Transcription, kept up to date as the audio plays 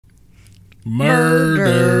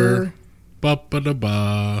Murder.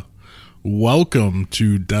 Ba-ba-da-ba. Welcome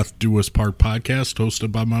to Death Do Us Part podcast,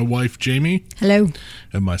 hosted by my wife, Jamie. Hello.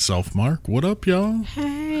 And myself, Mark. What up, y'all?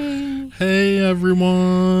 Hey. Hey,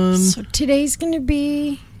 everyone. So today's going to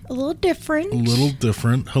be a little different.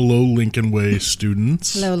 Hello, Lincoln Way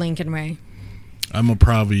students. Hello, Lincoln Way. I'm a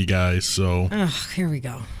Provi guy, so... Oh, here we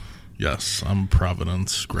go. Yes, I'm a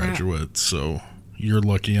Providence graduate, so... You're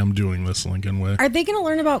lucky I'm doing this, Lincoln Way. Are they going to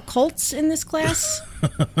learn about cults in this class?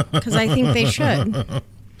 Because I think they should.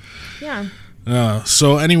 Yeah.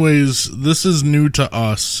 So anyways, this is new to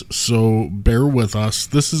us, so bear with us.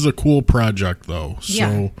 This is a cool project, though.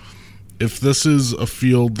 So if this is a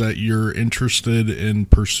field that you're interested in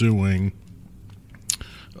pursuing,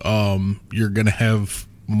 you're going to have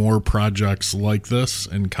more projects like this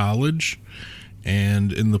in college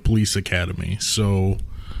and in the police academy. So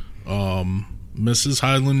Mrs.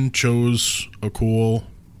 Highland chose a cool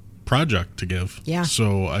project to give. Yeah.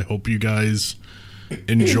 So I hope you guys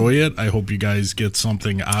enjoy it. I hope you guys get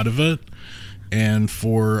something out of it. And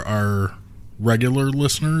for our regular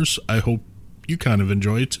listeners, I hope you kind of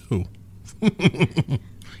enjoy it too.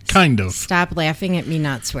 Kind of. Stop laughing at me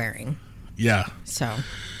not swearing. Yeah. So.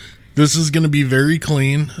 This is going to be very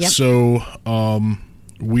clean. Yep. So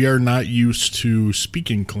we are not used to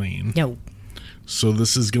speaking clean. No. So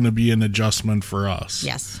this is going to be an adjustment for us.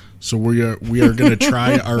 Yes. So we are going to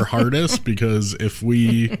try our hardest, because if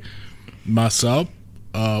we mess up,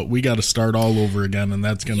 we got to start all over again, and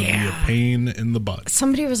that's going to be a pain in the butt.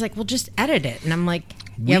 Somebody was like, well, just edit it. And I'm like,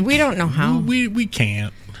 we don't know how. We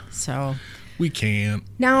can't. So. We can't.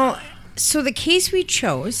 Now, so the case we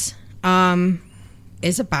chose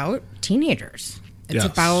is about teenagers. It's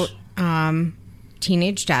about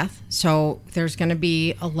teenage death. So there's going to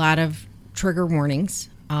be a lot of trigger warnings,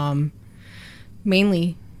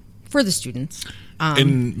 mainly for the students.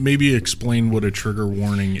 And maybe explain what a trigger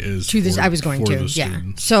warning is. I was going to,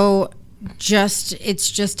 So it's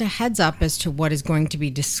just a heads up as to what is going to be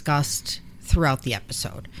discussed throughout the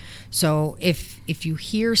episode. So if you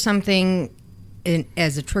hear something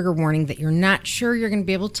as a trigger warning that you're not sure you're going to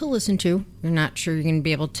be able to listen to, you're not sure you're going to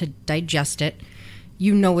be able to digest it,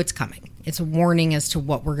 you know it's coming. It's a warning as to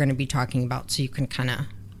what we're going to be talking about, so you can kind of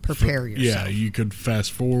prepare yourself. Yeah, you could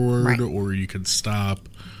fast forward, or you could stop.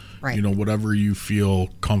 Right. You know, whatever you feel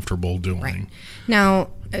comfortable doing. Right. Now,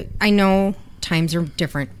 I know times are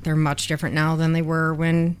different. They're much different now than they were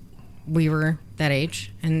when we were that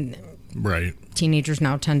age. And teenagers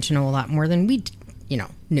now tend to know a lot more than we,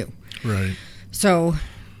 knew. Right. So,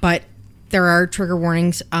 but there are trigger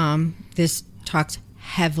warnings. This talks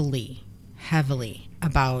heavily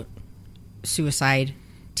about suicide,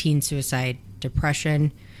 teen suicide,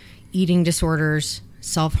 depression, eating disorders,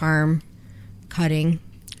 self-harm, cutting.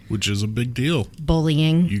 Which is a big deal.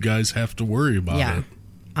 Bullying. You guys have to worry about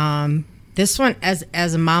it. This one,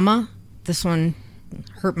 as a mama, this one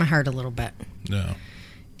hurt my heart a little bit. Yeah.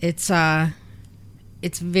 It's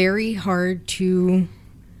very hard to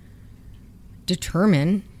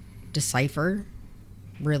decipher,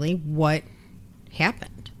 really, what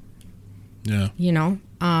happened. Yeah.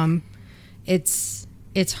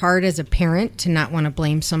 It's hard as a parent to not want to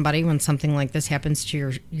blame somebody when something like this happens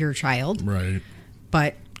to your child. Right.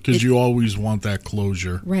 But because you always want that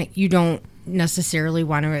closure. Right. You don't necessarily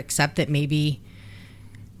want to accept that maybe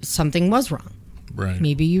something was wrong. Right.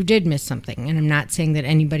 Maybe you did miss something. And I'm not saying that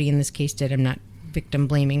anybody in this case did. I'm not victim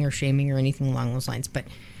blaming or shaming or anything along those lines. But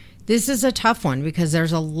this is a tough one because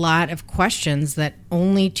there's a lot of questions that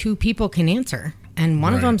only two people can answer. And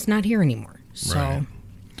one of them's not here anymore. So. Right.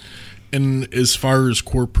 And as far as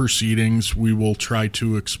court proceedings, we will try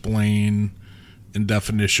to explain in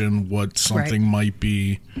definition what something might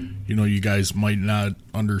be. You guys might not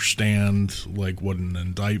understand like what an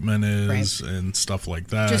indictment is and stuff like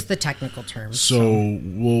that. Just the technical terms. So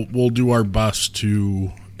we'll do our best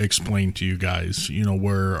to explain to you guys,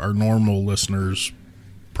 where our normal listeners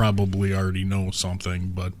probably already know something,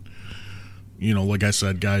 but like I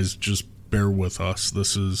said, guys, just bear with us.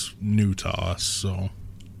 This is new to us,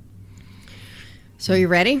 So you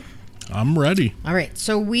ready? I'm ready. All right.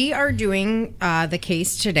 So we are doing the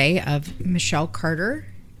case today of Michelle Carter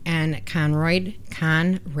and Conrad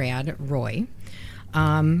Roy.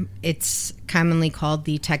 It's commonly called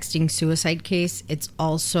the texting suicide case. It's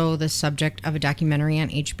also the subject of a documentary on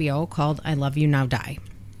HBO called I Love You Now Die,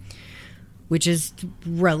 which is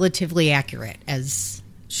relatively accurate, as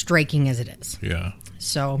striking as it is. Yeah.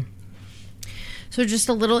 So just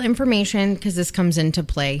a little information, because this comes into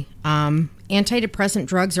play. Antidepressant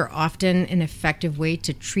drugs are often an effective way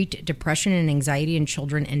to treat depression and anxiety in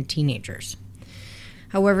children and teenagers.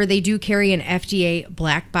 However, they do carry an FDA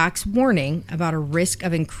black box warning about a risk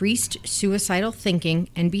of increased suicidal thinking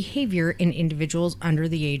and behavior in individuals under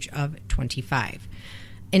the age of 25.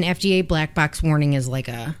 An FDA black box warning is like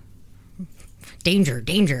a danger,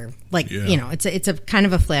 like, it's a kind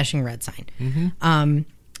of a flashing red sign. Mm-hmm.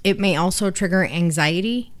 It may also trigger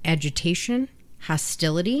anxiety, agitation,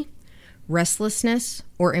 hostility, restlessness,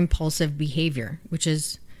 or impulsive behavior, which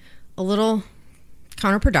is a little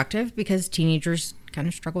counterproductive because teenagers kind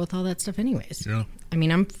of struggle with all that stuff anyways. Yeah. I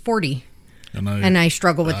mean, I'm 40 and I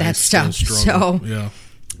struggle with that stuff. So, yeah.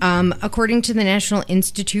 According to the National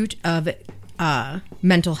Institute of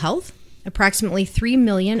Mental Health, approximately 3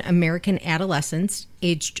 million American adolescents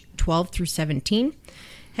aged 12 through 17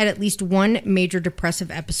 had at least one major depressive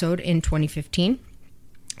episode in 2015.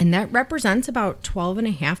 And that represents about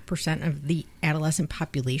 12.5% of the adolescent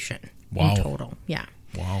population in total. Yeah.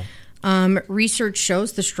 Wow. Research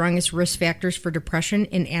shows the strongest risk factors for depression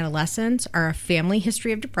in adolescents are a family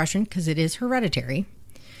history of depression, because it is hereditary,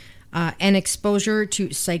 and exposure to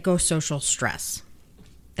psychosocial stress.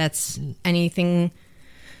 That's anything,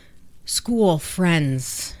 school,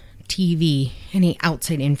 friends, TV, any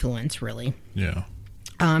outside influence, really. Yeah.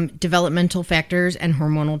 Developmental factors and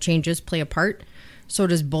hormonal changes play a part. So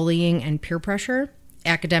does bullying and peer pressure,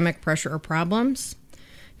 academic pressure or problems,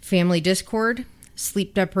 family discord,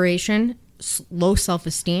 sleep deprivation, low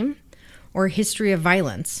self-esteem, or history of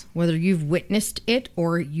violence, whether you've witnessed it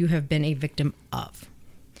or you have been a victim of.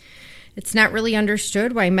 It's not really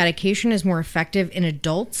understood why medication is more effective in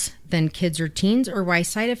adults than kids or teens, or why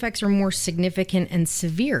side effects are more significant and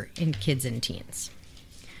severe in kids and teens.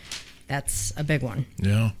 That's a big one.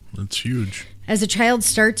 Yeah, that's huge. As a child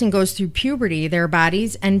starts and goes through puberty, their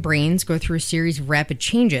bodies and brains go through a series of rapid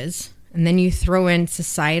changes. And then you throw in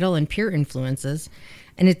societal and peer influences,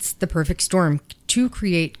 and it's the perfect storm to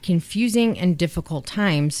create confusing and difficult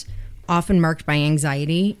times, often marked by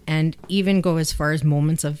anxiety, and even go as far as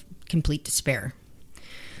moments of complete despair.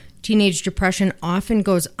 Teenage depression often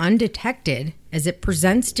goes undetected as it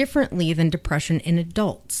presents differently than depression in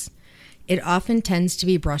adults. It often tends to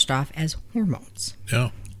be brushed off as hormones.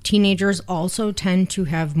 Yeah. Teenagers also tend to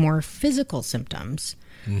have more physical symptoms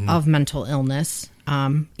of mental illness,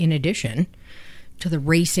 in addition to the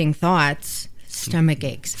racing thoughts, stomach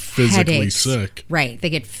aches, physically headaches. Sick. Right, they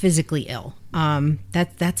get physically ill.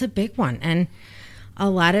 That's a big one, and a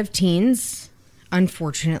lot of teens,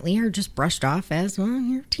 unfortunately, are just brushed off as, well,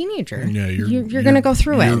 you're a teenager. Yeah, you're going to go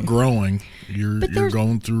through it. You're growing. You're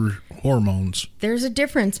going through hormones. There's a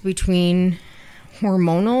difference between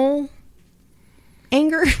hormonal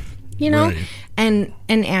anger, right, and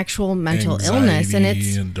an actual mental illness, and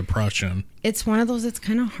it's depression. It's one of those that's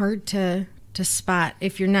kind of hard to spot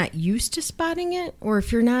if you're not used to spotting it, or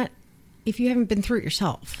if you haven't been through it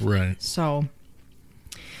yourself. Right. So,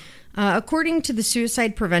 according to the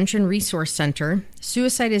Suicide Prevention Resource Center,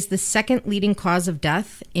 suicide is the second leading cause of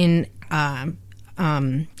death in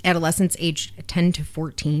adolescents aged 10 to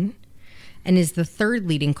 14, and is the third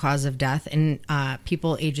leading cause of death in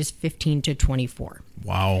people ages 15 to 24.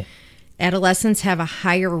 Wow. Adolescents have a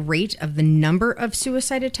higher rate of the number of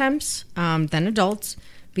suicide attempts than adults,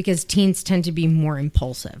 because teens tend to be more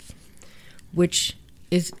impulsive, which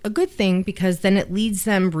is a good thing, because then it leads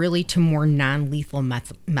them really to more non-lethal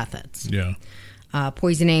methods. Yeah.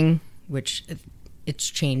 Poisoning, which it's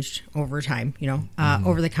changed over time,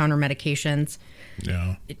 over-the-counter medications.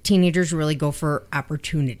 Yeah. Teenagers really go for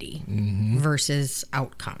opportunity versus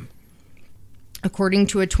outcome. According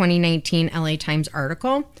to a 2019 LA Times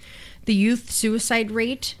article, the youth suicide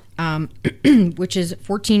rate, which is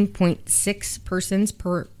 14.6 persons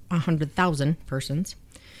per 100,000 persons,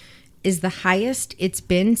 is the highest it's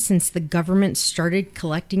been since the government started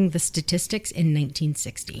collecting the statistics in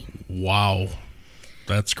 1960. Wow.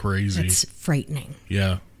 That's crazy. That's frightening.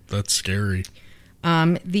 Yeah, that's scary.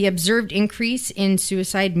 The observed increase in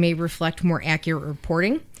suicide may reflect more accurate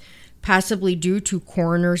reporting, possibly due to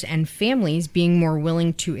coroners and families being more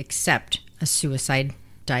willing to accept a suicide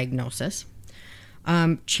diagnosis,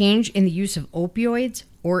 change in the use of opioids,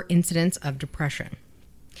 or incidents of depression.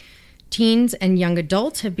 Teens and young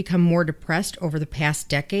adults have become more depressed over the past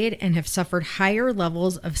decade and have suffered higher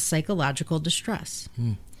levels of psychological distress.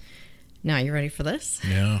 Now, you ready for this?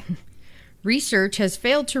 Yeah. Research has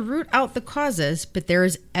failed to root out the causes, but there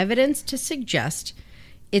is evidence to suggest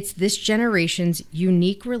it's this generation's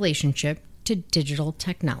unique relationship to digital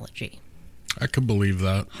technology. I could believe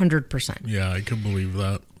that. 100%. Yeah, I could believe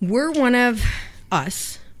that. We're one of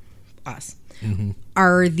us,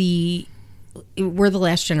 we're the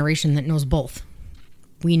last generation that knows both.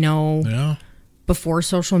 We know before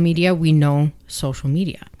social media, we know social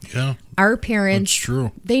media. Yeah. Our parents, that's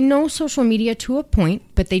true. They know social media to a point,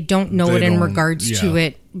 but they don't know it in regards to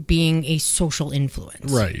it being a social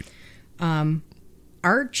influence. Right.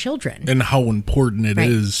 Our children. And how important it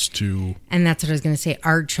is to... And that's what I was going to say.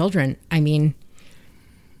 Our children, I mean,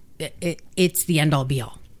 it's the end-all,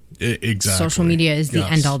 be-all. Exactly. Social media is the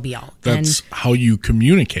end-all, be-all. That's how you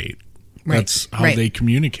communicate. Right. That's how they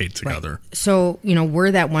communicate together. Right. So,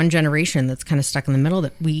 we're that one generation that's kind of stuck in the middle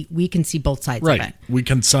that we can see both sides of it. We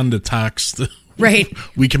can send a text. Right.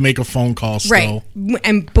 We can make a phone call still.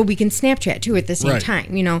 Right. But we can Snapchat too at the same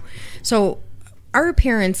time, So our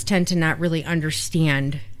parents tend to not really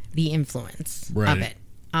understand the influence of it.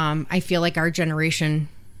 I feel like our generation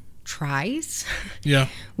tries. Yeah.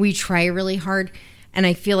 We try really hard. And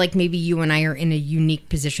I feel like maybe you and I are in a unique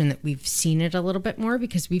position that we've seen it a little bit more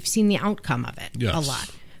because we've seen the outcome of it a lot.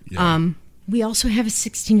 Yeah. We also have a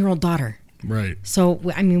 16-year-old daughter. Right. So,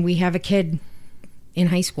 I mean, we have a kid in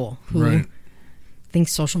high school who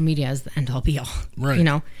thinks social media is the end-all, be-all.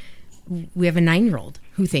 Right. We have a 9-year-old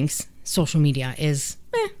who thinks social media is,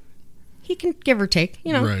 he can give or take,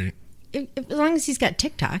 Right. As long as he's got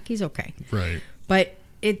TikTok, he's okay. Right. But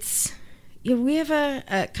it's... we have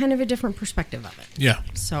a kind of a different perspective of it. Yeah.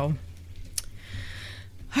 So,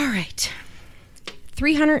 all right.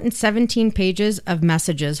 317 pages of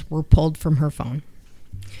messages were pulled from her phone.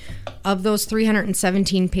 Of those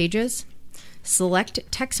 317 pages, select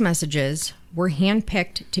text messages were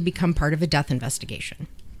handpicked to become part of a death investigation.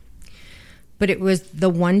 But it was the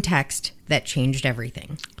one text that changed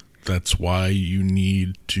everything. That's why you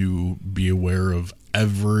need to be aware of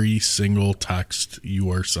every single text you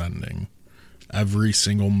are sending. Every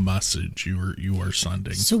single message you are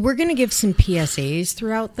sending. So we're going to give some PSAs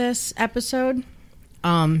throughout this episode.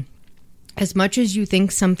 As much as you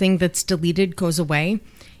think something that's deleted goes away,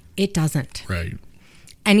 it doesn't. Right.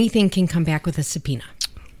 Anything can come back with a subpoena.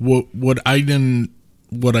 What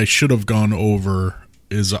I should have gone over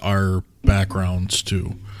is our backgrounds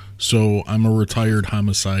too. So I'm a retired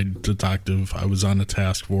homicide detective. I was on a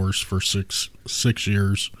task force for six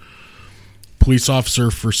years. Police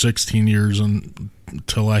officer for 16 years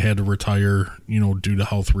until I had to retire, due to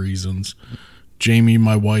health reasons. Jamie,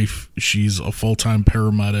 my wife, she's a full-time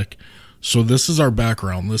paramedic. So this is our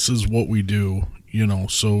background. This is what we do,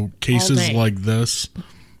 So cases like this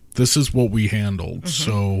is what we handled. Mm-hmm.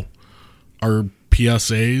 So our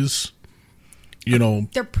PSAs,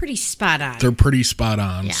 they're pretty spot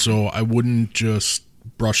on. Yeah. So I wouldn't just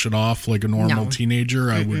brush it off like a normal teenager.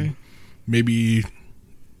 Mm-mm. I would maybe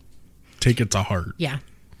take it to heart. Yeah.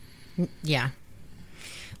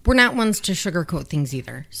 We're not ones to sugarcoat things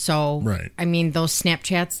either. So, I mean, those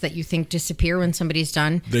Snapchats that you think disappear when somebody's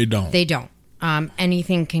done. They don't.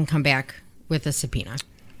 Anything can come back with a subpoena.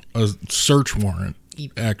 A search warrant,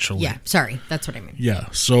 actually. Yeah, sorry. That's what I mean. Yeah.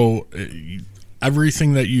 So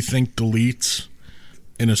everything that you think deletes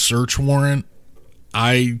in a search warrant,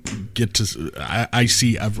 I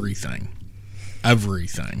see everything.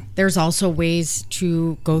 Everything. There's also ways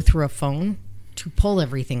to go through a phone to pull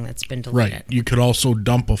everything that's been deleted. Right. You could also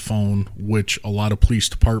dump a phone, which a lot of police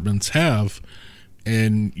departments have,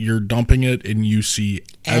 and you're dumping it and you see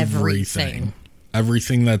everything.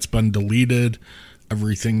 Everything that's been deleted,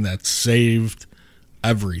 everything that's saved,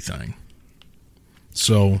 everything.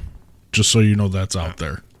 So, just so you know, that's out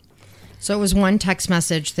there. So it was one text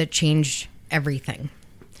message that changed everything.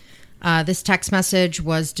 This text message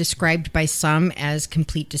was described by some as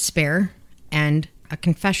complete despair and a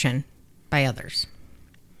confession by others.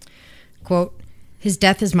 Quote, "His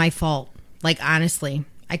death is my fault. Like, honestly,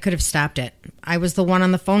 I could have stopped it. I was the one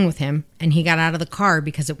on the phone with him, and he got out of the car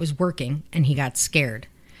because it was working, and he got scared.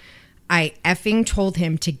 I effing told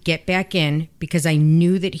him to get back in because I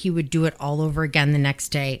knew that he would do it all over again the next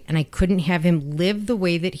day, and I couldn't have him live the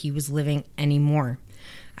way that he was living anymore.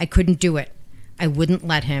 I couldn't do it. I wouldn't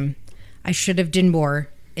let him. I should have done more.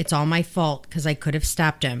 It's all my fault because I could have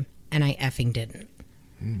stopped him, and I effing didn't."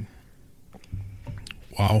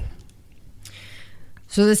 Wow.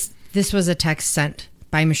 So this was a text sent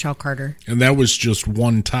by Michelle Carter. And that was just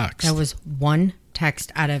one text. That was one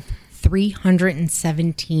text out of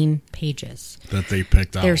 317 pages. That they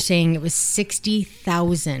picked out. They're saying it was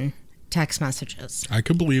 60,000 text messages. I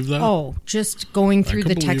could believe that. Oh, just going through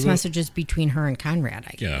the text messages between her and Conrad.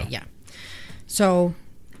 Yeah. So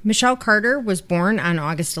Michelle Carter was born on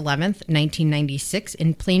August 11th, 1996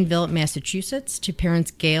 in Plainville, Massachusetts, to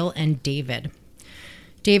parents Gail and David.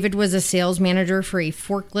 David was a sales manager for a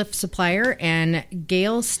forklift supplier, and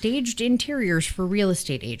Gail staged interiors for real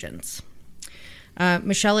estate agents.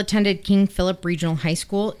 Michelle attended King Philip Regional High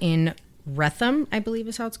School in Wretham, I believe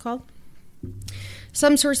is how it's called.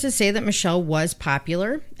 Some sources say that Michelle was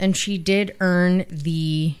popular, and she did earn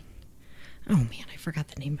the... Oh, man, I forgot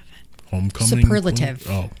the name of it. Homecoming? Superlative.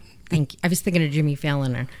 Oh. Thank you. I was thinking of Jimmy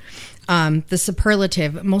Fallon. The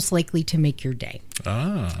superlative, most likely to make your day.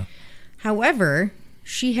 Ah. However,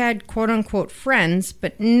 she had quote-unquote friends,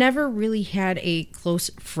 but never really had a close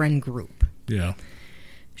friend group. Yeah.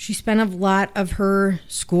 She spent a lot of her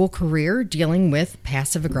school career dealing with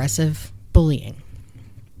passive-aggressive bullying.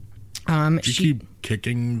 Did she keep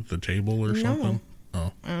kicking the table or something?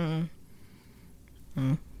 Oh. I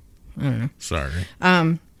don't know.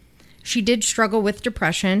 Sorry. She did struggle with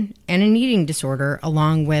depression and an eating disorder,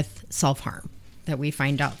 along with self-harm that we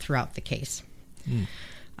find out throughout the case.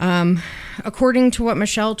 According to what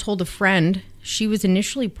Michelle told a friend, she was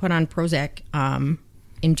initially put on Prozac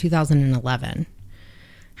in 2011.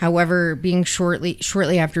 However, being shortly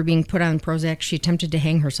after being put on Prozac, she attempted to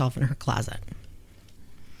hang herself in her closet.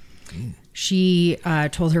 She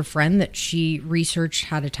told her friend that she researched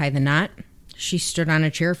how to tie the knot. She stood on a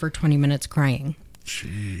chair for 20 minutes crying.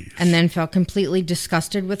 Jeez. And then felt completely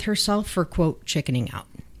disgusted with herself for, quote, chickening out.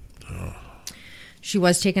 Ugh. She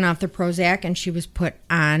was taken off the Prozac and she was put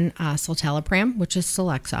on citalopram, which is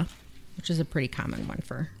Celexa, which is a pretty common one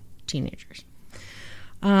for teenagers.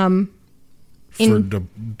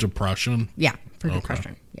 Depression? Yeah, for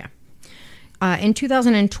depression, yeah. In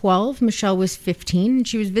 2012, Michelle was 15 and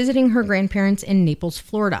she was visiting her grandparents in Naples,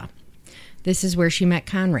 Florida. This is where she met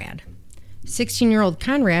Conrad. 16-year-old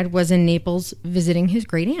Conrad was in Naples visiting his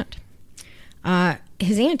great aunt.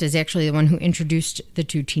 His aunt is actually the one who introduced the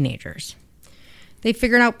two teenagers. They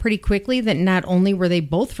figured out pretty quickly that not only were they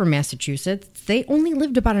both from Massachusetts, they only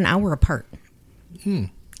lived about an hour apart.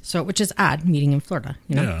 So, which is odd, meeting in Florida,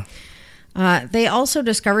 you know? Yeah. They also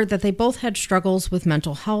discovered that they both had struggles with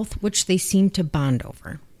mental health, which they seemed to bond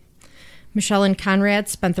over. Michelle and Conrad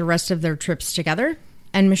spent the rest of their trips together,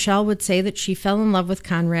 and Michelle would say that she fell in love with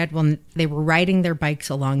Conrad when they were riding their bikes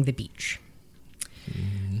along the beach.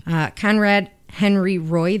 Conrad Henry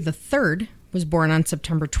Roy III was born on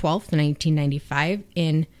September 12th, 1995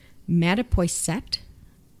 in Mattapoisett,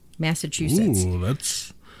 Massachusetts. Ooh,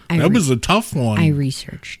 that was a tough one. I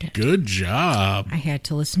researched it. Good job. I had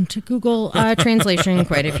to listen to Google translation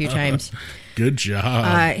quite a few times. Good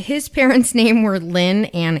job. His parents' name were Lynn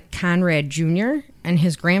and Conrad Jr., and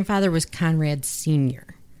his grandfather was Conrad Sr.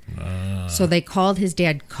 So they called his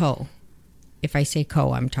dad Co. If I say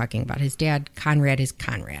Co, I'm talking about his dad. Conrad is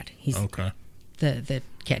Conrad. He's the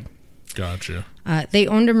kid. Gotcha. They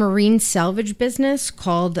owned a marine salvage business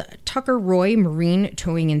called Tucker Roy Marine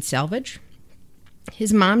Towing and Salvage.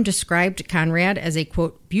 His mom described Conrad as a,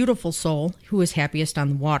 quote, beautiful soul who was happiest on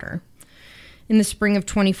the water. In the spring of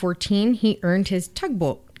 2014, he earned his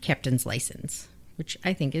tugboat captain's license, which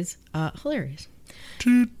I think is hilarious.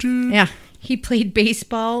 Yeah, he played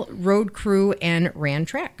baseball, rode crew, and ran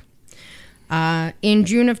track. In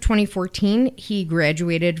June of 2014, he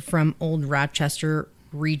graduated from Old Rochester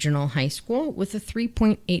Regional High School with a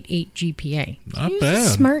 3.88 GPA. Not bad.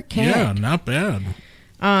 Smart kid. Yeah, not bad.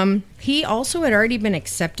 He also had already been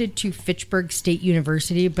accepted to Fitchburg State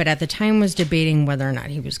University, but at the time was debating whether or not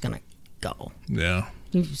he was going to go. Yeah.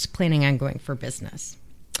 He was planning on going for business.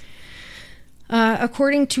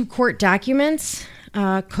 According to court documents,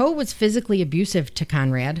 Co was physically abusive to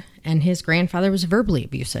Conrad, and his grandfather was verbally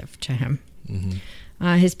abusive to him.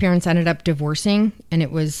 Mm-hmm. His parents ended up divorcing, and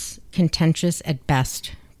it was contentious at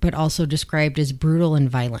best, but also described as brutal and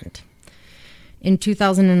violent. In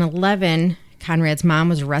 2011, Conrad's mom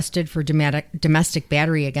was arrested for domestic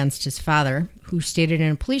battery against his father, who stated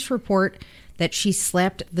in a police report that she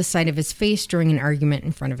slapped the side of his face during an argument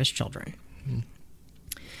in front of his children.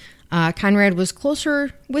 Conrad was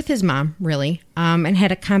closer with his mom, really, and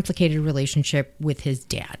had a complicated relationship with his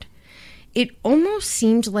dad. It almost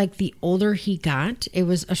seemed like the older he got, it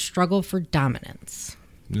was a struggle for dominance.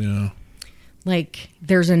 Yeah. Like,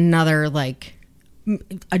 there's another, like,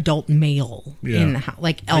 adult male in the house.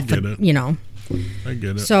 Like, alpha, you know. I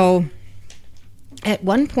get it. So, at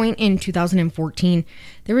one point in 2014,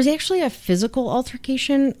 there was actually a physical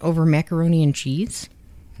altercation over macaroni and cheese.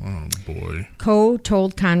 Oh, boy. Co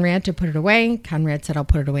told Conrad to put it away. Conrad said, I'll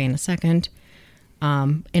put it away in a second.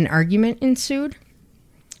 An argument ensued.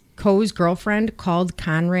 Co's girlfriend called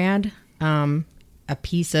Conrad a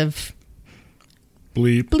piece of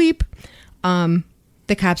bleep.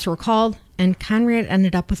 The cops were called, and Conrad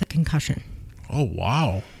ended up with a concussion. Oh,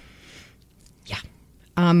 wow. Yeah.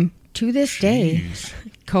 To this day,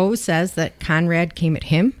 Co says that Conrad came at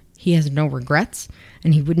him. He has no regrets,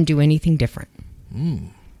 and he wouldn't do anything different.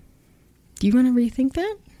 Do you want to rethink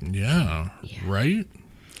that? Yeah. Right?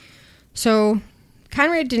 So,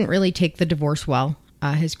 Conrad didn't really take the divorce well.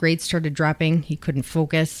 His grades started dropping. He couldn't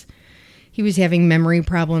focus. He was having memory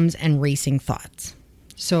problems and racing thoughts.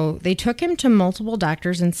 So they took him to multiple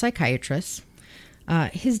doctors and psychiatrists.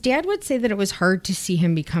 His dad would say that it was hard to see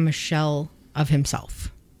him become a shell of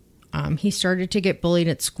himself. He started to get bullied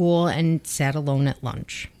at school and sat alone at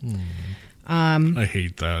lunch. I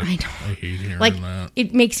hate that. I know. I hate hearing that.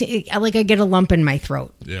 It makes it like I get a lump in my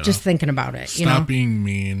throat just thinking about it. Stop being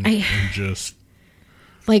mean and just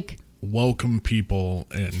like welcome people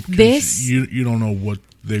in. This you don't know what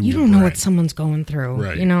they. You don't know what someone's going through,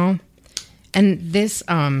 right? You know, and this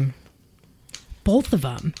both of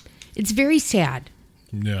them. It's very sad.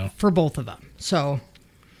 Yeah. For both of them. So,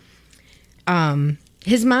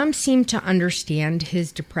 his mom seemed to understand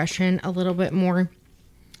his depression a little bit more.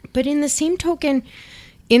 But in the same token,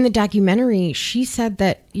 in the documentary, she said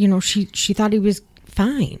that, you know, she thought he was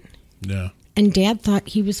fine. Yeah. And Dad thought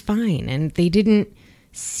he was fine. And they didn't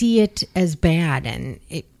see it as bad. And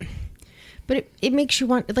but it makes you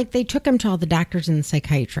want, like, they took him to all the doctors and the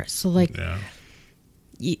psychiatrists. So, like,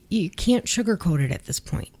 you can't sugarcoat it at this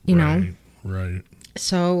point, you know? Right.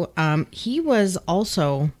 So he was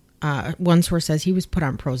also, one source says he was put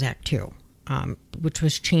on Prozac too, which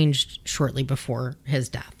was changed shortly before his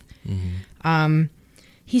death. Mm-hmm.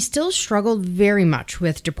 He still struggled very much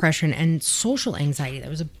with depression and social anxiety. That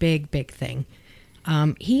was a big, big thing.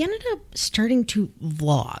 He ended up starting to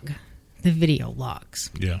vlog, the video logs.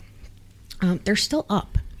 Yeah. They're still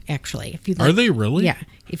up, actually. If you Are they really? Yeah,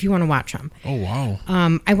 if you want to watch them. Oh, wow.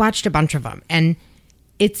 I watched a bunch of them, and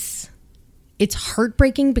it's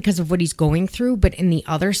heartbreaking because of what he's going through, but in the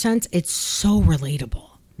other sense, it's so relatable.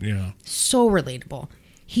 Yeah. So relatable.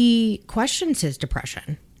 He questions his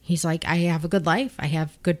depression. He's like, I have a good life. I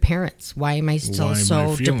have good parents. Why am I still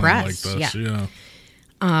so depressed? Like this?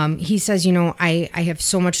 Yeah. He says, you know, I have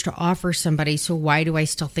so much to offer somebody, so why do I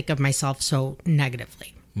still think of myself so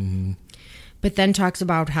negatively? Mm-hmm. But then talks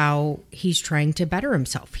about how he's trying to better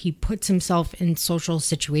himself. He puts himself in social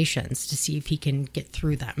situations to see if he can get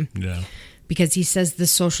through them. Yeah. Because he says the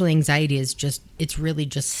social anxiety is it's really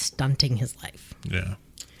just stunting his life. Yeah.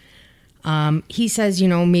 He says, you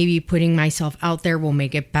know, maybe putting myself out there will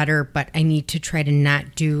make it better, but I need to try to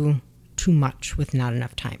not do too much with not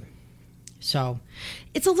enough time. So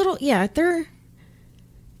it's a little, they're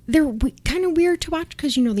kind of weird to watch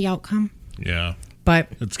because you know the outcome. Yeah. But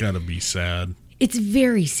it's got to be sad. It's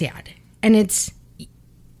very sad. And it's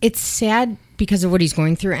sad because of what he's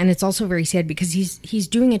going through, and it's also very sad because he's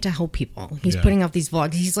doing it to help people. He's putting out these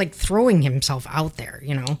vlogs. He's like throwing himself out there,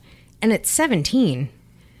 you know. And at 17,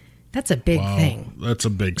 that's a big thing. That's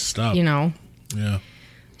a big step. You know. Yeah.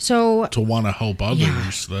 So to want to help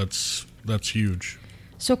others, that's huge.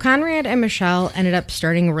 So Conrad and Michelle ended up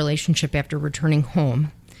starting a relationship after returning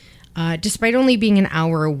home. Despite only being an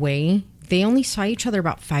hour away, they only saw each other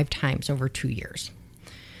about 5 times over 2 years.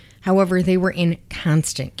 However, they were in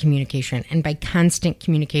constant communication. And by constant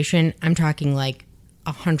communication, I'm talking like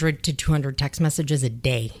 100 to 200 text messages a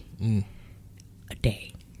day. A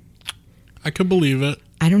day. I could believe it.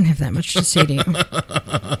 I don't have that much to say to you.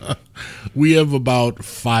 We have about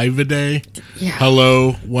 5 a day. Yeah.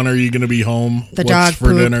 Hello, when are you going to be home? The What's dog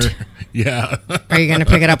for pooped. dinner? Yeah. Are you going to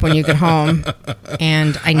pick it up when you get home?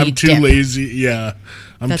 And I need I'm too dip. lazy. Yeah.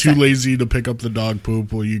 That's too lazy to pick up the dog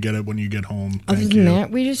poop. Will you get it when you get home? Other than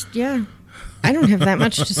that, we just, I don't have that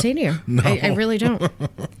much to say to you. No. I really don't.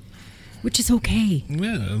 Which is okay.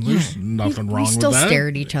 Yeah, there's nothing wrong with that. We still stare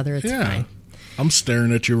at each other. It's fine. I'm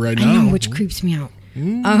staring at you right now. I know, which creeps me out.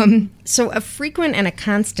 So a frequent and a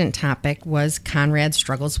constant topic was Conrad's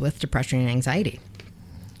struggles with depression and anxiety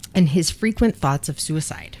and his frequent thoughts of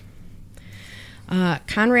suicide.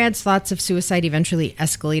 Conrad's thoughts of suicide eventually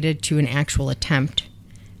escalated to an actual attempt.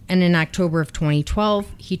 And in October of 2012,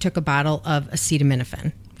 he took a bottle of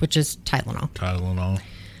acetaminophen, which is Tylenol.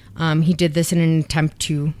 He did this in an attempt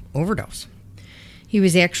to overdose. He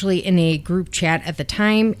was actually in a group chat at the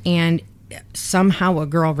time, and somehow a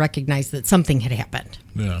girl recognized that something had happened.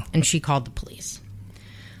 Yeah. And she called the police.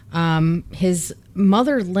 His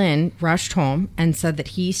mother, Lynn, rushed home and said that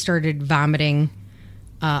he started vomiting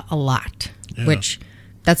a lot, which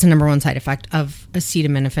that's the number one side effect of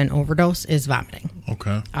acetaminophen overdose is vomiting.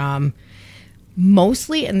 Okay.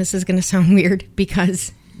 Mostly, and this is going to sound weird,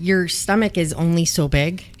 because your stomach is only so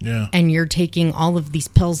big. Yeah. And you're taking all of these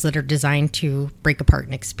pills that are designed to break apart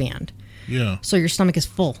and expand. Yeah. So your stomach is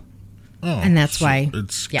full. Oh, and that's why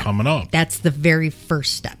it's coming up. That's the very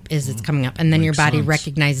first step, is it's coming up. And then your body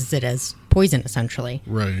recognizes it as poison, essentially.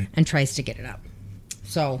 Right. And tries to get it up.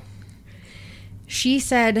 So she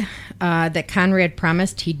said that Conrad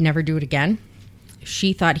promised he'd never do it again.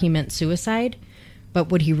 She thought he meant suicide, But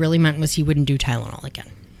what he really meant was he wouldn't do Tylenol again.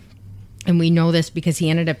 And we know this because he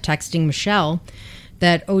ended up texting Michelle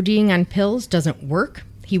that ODing on pills doesn't work.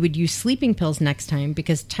 He would use sleeping pills next time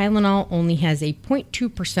because Tylenol only has a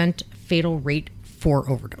 0.2% fatal rate for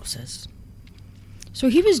overdoses. So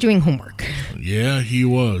he was doing homework. Yeah, he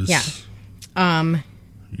was. Yeah.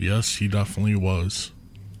 Yes, he definitely was.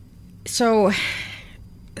 So,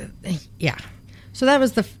 yeah. So that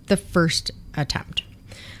was the first attempt.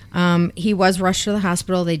 He was rushed to the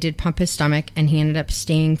hospital. They did pump his stomach, and he ended up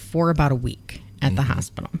staying for about a week at the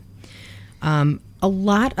hospital.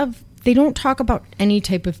 They don't talk about any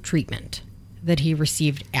type of treatment that he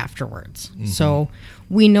received afterwards. Mm-hmm. So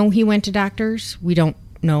we know he went to doctors. We don't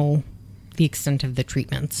know the extent of the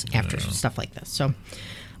treatments after stuff like this. So,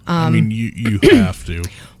 I mean, you have to.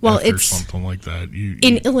 Well, after it's something like that.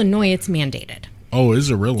 In Illinois, it's mandated. Oh, is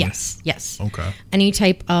it really? Yes. Okay. Any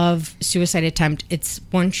type of suicide attempt, it's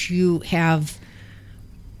once you have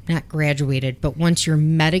not graduated, but once you're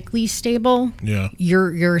medically stable,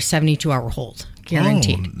 you're a 72-hour hold,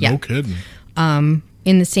 guaranteed. Oh, no kidding.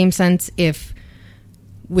 In the same sense, if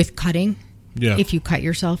with cutting, if you cut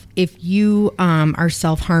yourself, if you are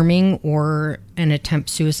self-harming or an attempt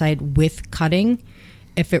suicide with cutting,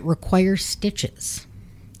 if it requires stitches,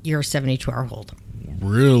 you're a 72-hour hold.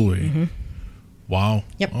 Really? Mm-hmm. Wow.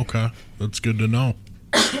 Yep. Okay. That's good to know.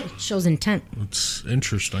 Shows intent. It's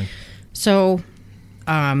interesting. So,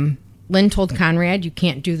 Lynn told Conrad, you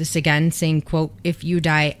can't do this again, saying, quote, if you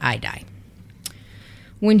die, I die.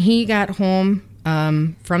 When he got home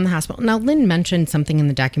from the hospital, now Lynn mentioned something in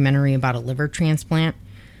the documentary about a liver transplant.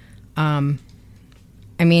 I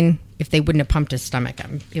mean, if they wouldn't have pumped his stomach,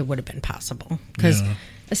 it would have been possible. Because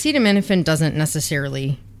acetaminophen doesn't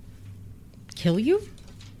necessarily kill you.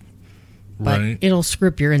 But it'll screw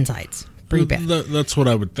up your insides pretty bad. That's what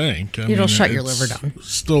I would think. It'll shut your liver down.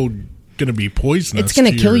 Still going to be poisonous. It's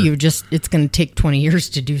going to kill you. Just it's going to take 20 years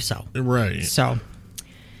to do so. Right. So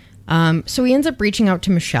he ends up reaching out to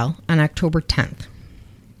Michelle on October 10th.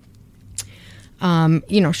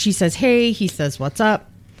 She says, hey. He says, what's up?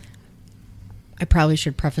 I probably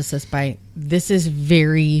should preface this by, this is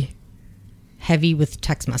very heavy with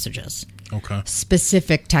text messages. Okay.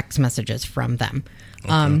 Specific text messages from them.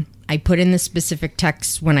 Okay. I put in the specific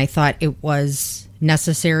text when I thought it was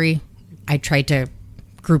necessary. I tried to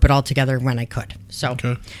group it all together when I could. So,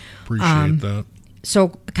 okay. Appreciate that.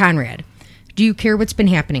 So, Conrad, do you care what's been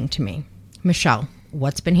happening to me? Michelle,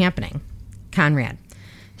 what's been happening? Conrad,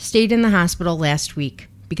 stayed in the hospital last week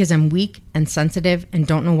because I'm weak and sensitive and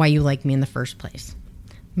don't know why you like me in the first place.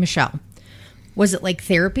 Michelle, was it like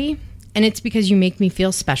therapy? And it's because you make me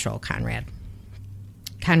feel special, Conrad.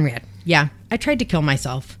 Conrad, yeah, I tried to kill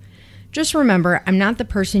myself. Just remember, I'm not the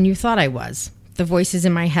person you thought I was. The voices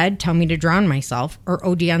in my head tell me to drown myself or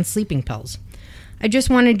OD on sleeping pills. I just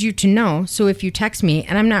wanted you to know, so if you text me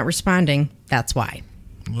and I'm not responding, that's why.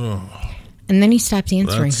 Ugh, and then he stops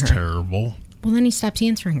answering her. That's terrible. Well, then he stops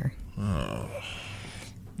answering her.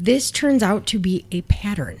 This turns out to be a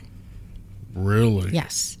pattern. Really?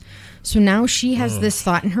 Yes. So now she has this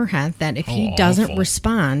thought in her head that if he doesn't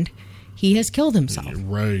respond, he has killed himself.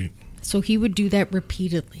 Right. So he would do that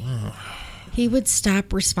repeatedly. He would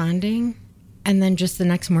stop responding and then just the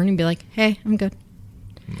next morning be like, hey, I'm good.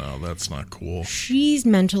 No, that's not cool. She's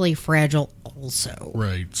mentally fragile also.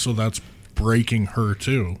 Right. So that's breaking her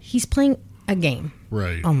too. He's playing a game.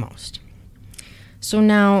 Right. Almost. So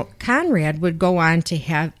now Conrad would go on to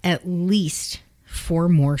have at least 4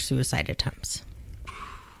 more suicide attempts.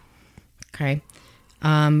 Okay.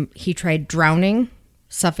 He tried drowning,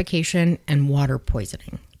 suffocation, and water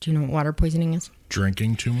poisoning. Do you know what water poisoning is?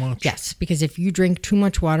 Drinking too much? Yes, because if you drink too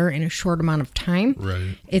much water in a short amount of time,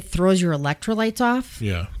 it throws your electrolytes off.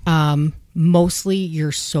 Yeah. Mostly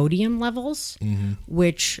your sodium levels,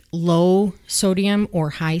 which low sodium or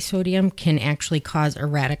high sodium can actually cause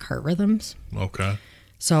erratic heart rhythms. Okay.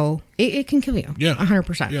 So it can kill you. Yeah.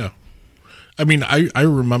 100%. Yeah. I mean, I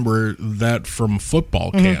remember that from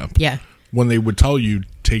football camp. Yeah. When they would tell you,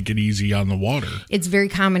 take it easy on the water. It's very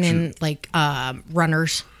common in like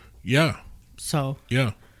runners. Yeah. So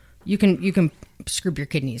yeah, you can screw up your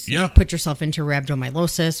kidneys. Yeah. Put yourself into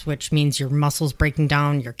rhabdomyolysis, which means your muscles breaking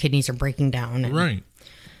down, your kidneys are breaking down. Right.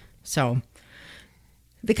 So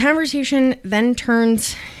the conversation then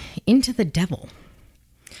turns into the devil.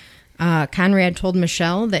 Conrad told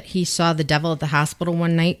Michelle that he saw the devil at the hospital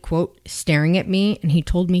one night, quote, staring at me, and he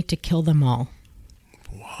told me to kill them all.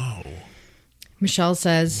 Wow. Michelle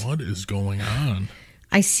says, what is going on?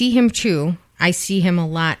 I see him too. I see him a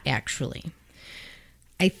lot, actually.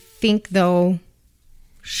 I think, though,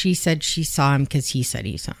 she said she saw him because he said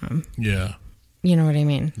he saw him. Yeah. You know what I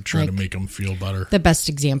mean? Try to make them feel better. The best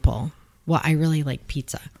example. Well, I really like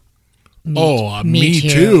pizza. Me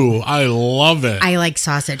too. I love it. I like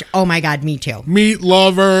sausage. Oh my God, me too. Meat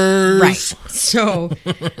lovers. Right. So,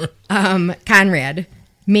 Conrad,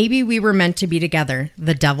 maybe we were meant to be together.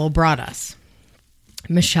 The devil brought us.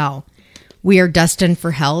 Michelle, we are destined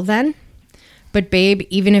for hell then? But babe,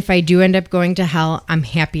 even if I do end up going to hell, I'm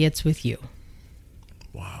happy it's with you.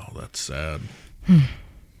 Wow, that's sad.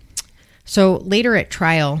 So later at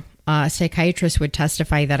trial, a psychiatrist would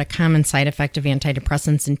testify that a common side effect of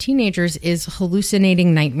antidepressants in teenagers is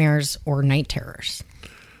hallucinating nightmares or night terrors.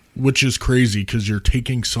 Which is crazy because you're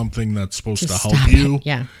taking something that's supposed to help you,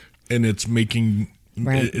 and it's making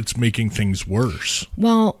things worse.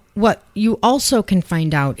 Well, what you also can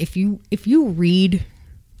find out if you read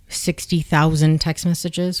 60,000 text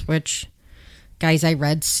messages, which, guys, I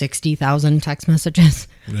read 60,000 text messages.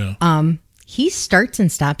 Yeah. He starts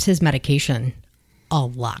and stops his medication a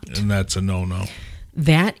lot. And that's a no-no.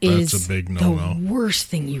 That's a big no-no. The worst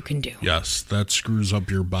thing you can do. Yes, that screws up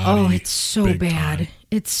your body. Oh, it's so bad. Time.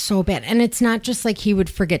 It's so bad. And it's not just like he would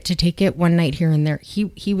forget to take it one night here and there.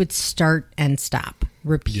 He would start and stop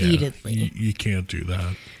repeatedly. Yeah, you can't do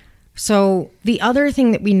that. So the other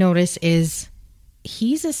thing that we notice is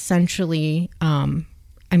he's essentially,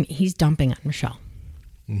 he's dumping on Michelle.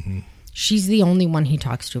 Mm-hmm. She's the only one he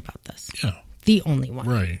talks to about this. Yeah. The only one.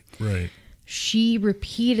 Right. She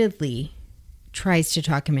repeatedly tries to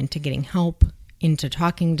talk him into getting help, into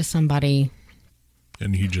talking to somebody.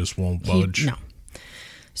 And he just won't budge. No.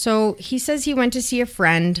 So he says he went to see a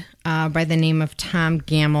friend by the name of Tom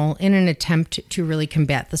Gamble in an attempt to really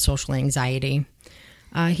combat the social anxiety.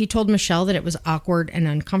 He told Michelle that it was awkward and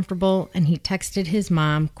uncomfortable, and he texted his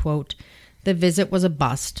mom, quote, "The visit was a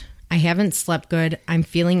bust. I haven't slept good. I'm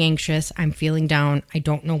feeling anxious. I'm feeling down. I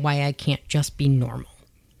don't know why I can't just be normal."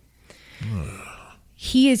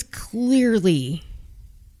 He is clearly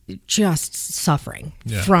just suffering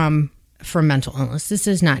from mental illness. This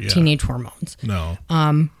is not teenage hormones. No.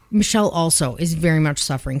 Michelle also is very much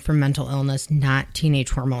suffering from mental illness, not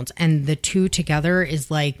teenage hormones. And the two together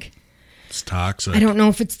is like... It's toxic. I don't know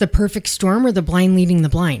if it's the perfect storm or the blind leading the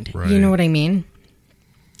blind. Right. You know what I mean?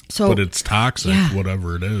 So, but it's toxic,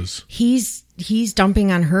 whatever it is. He's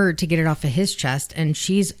dumping on her to get it off of his chest, and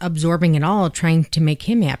she's absorbing it all, trying to make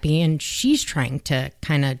him happy, and she's trying to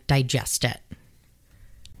kind of digest it.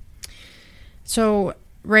 So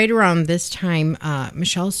right around this time,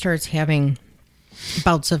 Michelle starts having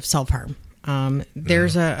bouts of self-harm.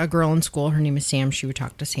 There's a girl in school, her name is Sam. She would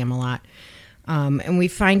talk to Sam a lot. And we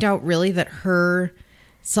find out really that her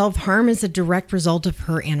self-harm is a direct result of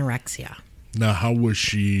her anorexia. Now, how was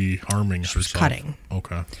she harming herself? She was cutting.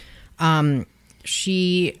 Okay.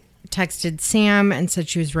 She texted Sam and said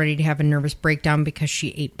she was ready to have a nervous breakdown because she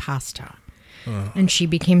ate pasta. And she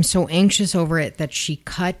became so anxious over it that she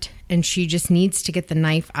cut, and she just needs to get the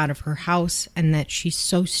knife out of her house, and that she's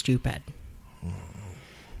so stupid.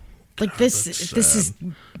 Like, this is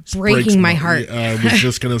breaking my heart. I was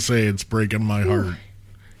just going to say, it's breaking my heart.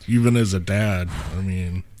 Even as a dad, I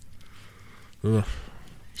mean... Ugh.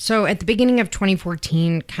 So at the beginning of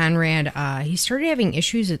 2014, Conrad, he started having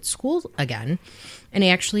issues at school again, and he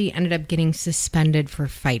actually ended up getting suspended for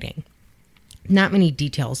fighting. Not many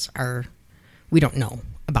details we don't know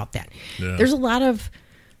about that. Yeah. There's a lot of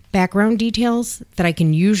background details that I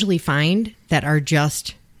can usually find that are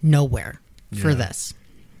just nowhere for this.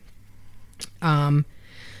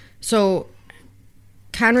 So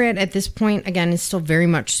Conrad at this point, again, is still very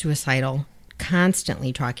much suicidal,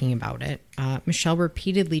 constantly talking about it. Michelle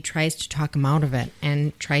repeatedly tries to talk him out of it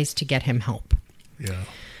and tries to get him help. Yeah.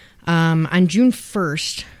 On June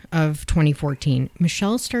 1st of 2014,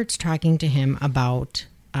 Michelle starts talking to him about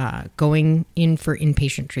going in for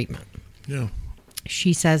inpatient treatment. Yeah.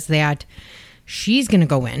 She says that she's going to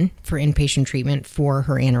go in for inpatient treatment for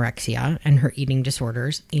her anorexia and her eating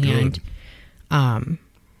disorders, and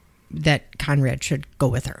that Conrad should go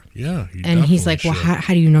with her. Yeah. And he's like, well,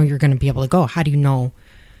 how do you know you're going to be able to go? How do you know,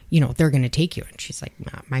 they're going to take you? And she's like,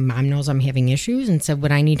 my mom knows I'm having issues and said,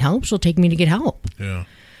 when I need help, she'll take me to get help. Yeah.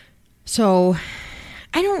 So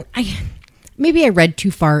maybe I read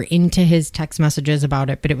too far into his text messages about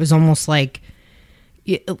it, but it was almost like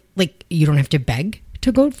you don't have to beg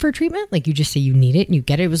to go for treatment. Like, you just say you need it and you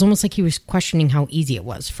get it. It was almost like he was questioning how easy it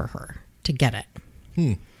was for her to get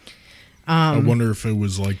it. I wonder if it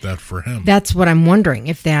was like that for him. That's what I'm wondering.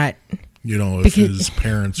 If that, if his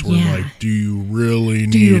parents were like, "Do you really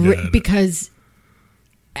need it?" Because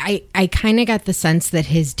I kind of got the sense that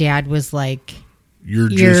his dad was like,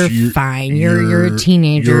 You're fine. You're a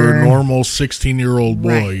teenager. You're a normal 16-year-old boy.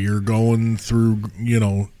 Right. You're going through,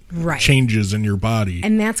 changes in your body.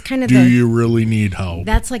 And that's kind of do you really need help?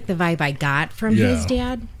 That's like the vibe I got from his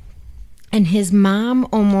dad. And his mom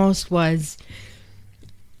almost was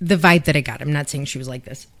the vibe that I got. I'm not saying she was like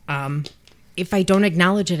this. If I don't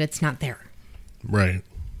acknowledge it, it's not there. Right.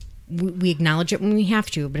 We acknowledge it when we have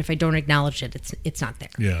to, but if I don't acknowledge it, it's not there.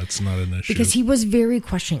 Yeah, it's not an issue. Because he was very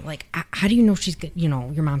questioning, like, how do you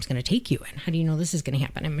know your mom's going to take you in? How do you know this is going to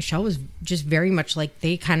happen? And Michelle was just very much like,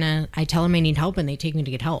 I tell them I need help and they take me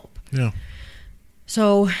to get help. Yeah.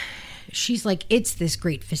 So she's like, it's this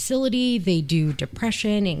great facility. They do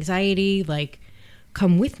depression, anxiety, like,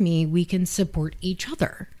 come with me. We can support each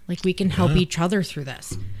other. Like, we can help each other through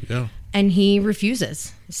this. Yeah. And he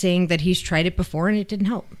refuses, saying that he's tried it before and it didn't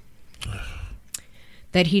help.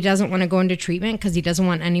 That he doesn't want to go into treatment because he doesn't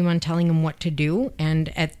want anyone telling him what to do.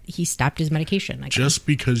 And he stopped his medication. Just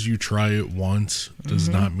because you try it once does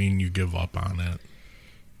not mean you give up on it.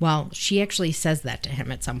 Well, she actually says that to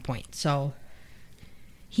him at some point. So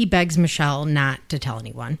he begs Michelle not to tell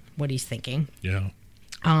anyone what he's thinking. Yeah.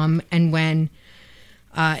 And when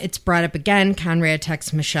it's brought up again, Conrad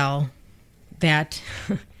texts Michelle that,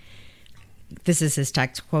 this is his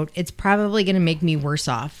text, quote, "It's probably going to make me worse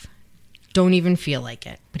off. Don't even feel like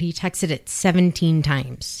it." But he texted it 17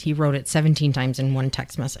 times. He wrote it 17 times in one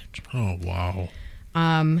text message. Oh, wow.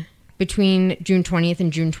 Between June 20th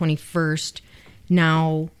and June 21st,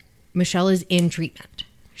 now Michelle is in treatment.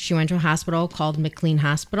 She went to a hospital called McLean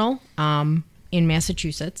Hospital in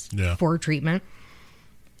Massachusetts for treatment.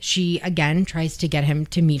 She, again, tries to get him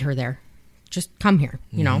to meet her there. Just come here,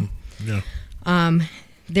 you know. Yeah.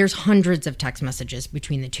 There's hundreds of text messages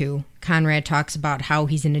between the two. Conrad talks about how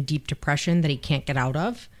he's in a deep depression that he can't get out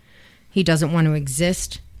of. He doesn't want to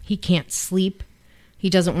exist. He can't sleep. He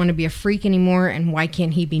doesn't want to be a freak anymore. And why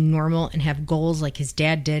can't he be normal and have goals like his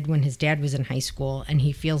dad did when his dad was in high school? And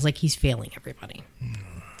he feels like he's failing everybody.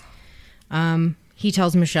 He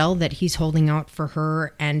tells Michelle that he's holding out for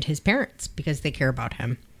her and his parents because they care about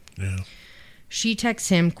him. Yeah. She texts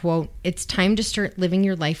him, quote, "It's time to start living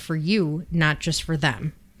your life for you, not just for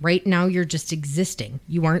them. Right now, you're just existing.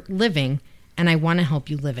 You aren't living, and I want to help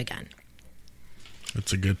you live again."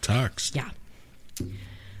 That's a good text. Yeah.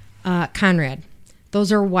 Conrad,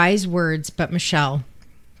 those are wise words, but Michelle,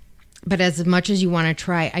 but as much as you want to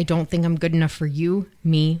try, I don't think I'm good enough for you,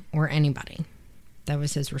 me, or anybody. That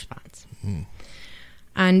was his response.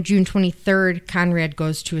 On June 23rd, Conrad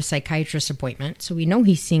goes to a psychiatrist appointment, so we know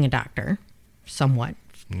he's seeing a doctor, somewhat.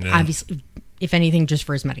 Yeah. Obviously, if anything, just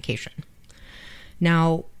for his medication.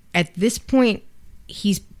 Now, at this point,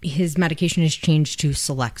 his medication has changed to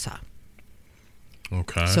Celexa.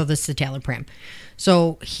 Okay. So the citalopram.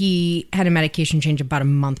 So he had a medication change about a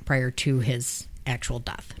month prior to his actual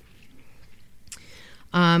death.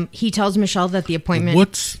 He tells Michelle that the appointment...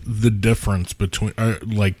 What's the difference between,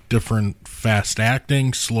 like, different fast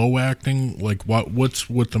acting, slow acting? Like, what's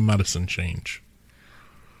with the medicine change?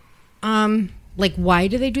 Like, why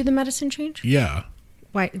do they do the medicine change? Yeah.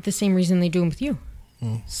 Why? The same reason they do them with you.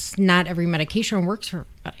 Not every medication works for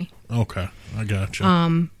everybody. Okay, I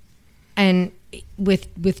gotcha. And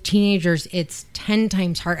with teenagers, it's 10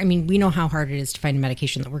 times hard. I mean, we know how hard it is to find a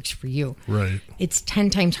medication that works for you. Right. It's 10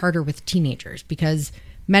 times harder with teenagers because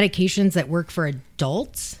medications that work for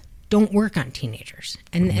adults don't work on teenagers,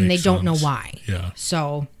 and they don't know why. Yeah.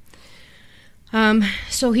 So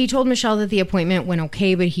he told Michelle that the appointment went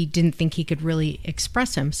okay, but he didn't think he could really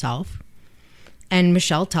express himself. And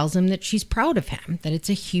Michelle tells him that she's proud of him, that it's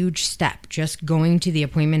a huge step, just going to the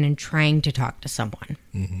appointment and trying to talk to someone.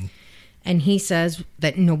 Mm-hmm. And he says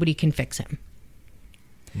that nobody can fix him.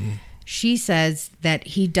 She says that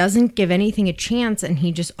he doesn't give anything a chance and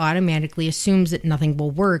he just automatically assumes that nothing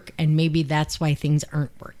will work, and maybe that's why things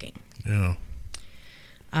aren't working. Yeah.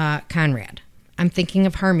 Conrad, I'm thinking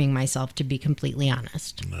of harming myself, to be completely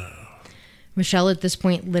honest. No. Michelle at this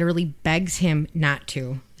point literally begs him not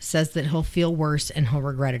to, says that he'll feel worse and he'll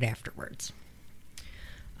regret it afterwards.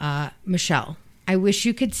 Michelle, I wish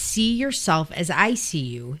you could see yourself as I see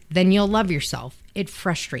you, then you'll love yourself. It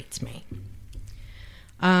frustrates me.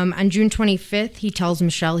 On June 25th, he tells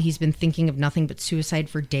Michelle he's been thinking of nothing but suicide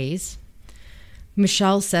for days.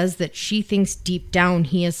 Michelle says that she thinks deep down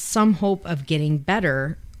he has some hope of getting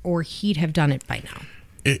better, or he'd have done it by now.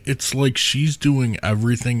 It's like she's doing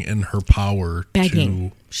everything in her power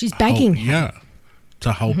begging. She's begging him. Yeah,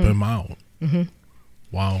 to help him out. Mm-hmm.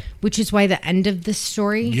 Wow. Which is why the end of this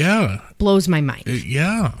story blows my mind.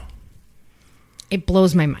 It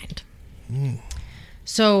blows my mind.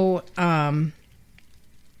 So,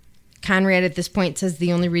 Conrad at this point says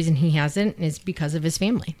the only reason he hasn't is because of his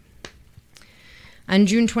family. On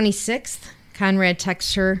June 26th, Conrad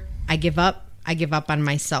texts her, "I give up. I give up on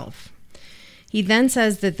myself. He then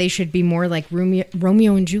says that they should be more like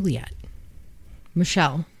Romeo and Juliet.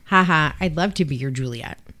 Michelle, haha, I'd love to be your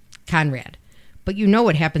Juliet. Conrad, but you know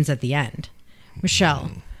what happens at the end.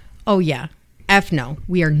 Michelle, oh yeah, F no,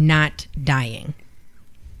 we are not dying.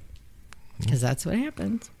 Because that's what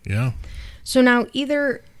happens. Yeah. So now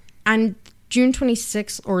either on June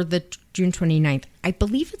 26th or the June 29th, I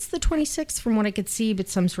believe it's the 26th from what I could see, but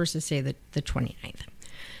some sources say that the 29th.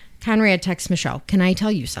 Conrad texts Michelle, can I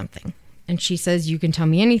tell you something? And she says, you can tell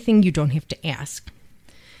me anything, you don't have to ask.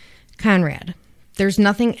 Conrad, there's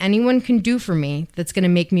nothing anyone can do for me that's going to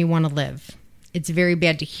make me want to live. It's very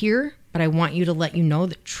bad to hear, but I want you to let you know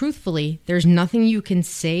that truthfully, there's nothing you can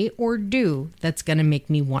say or do that's going to make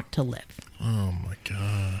me want to live. Oh my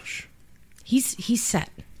gosh. He's set.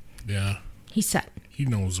 Yeah. He's set. He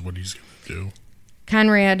knows what he's going to do.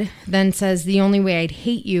 Conrad then says, the only way I'd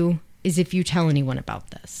hate you is if you tell anyone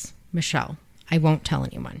about this. Michelle, I won't tell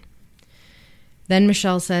anyone. Then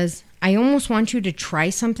Michelle says, I almost want you to try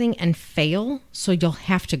something and fail, so you'll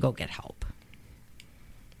have to go get help.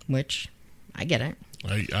 Which, I get it.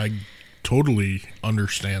 I totally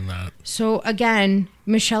understand that. So again,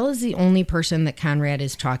 Michelle is the only person that Conrad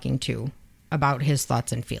is talking to about his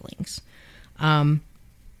thoughts and feelings.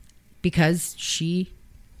 Because she's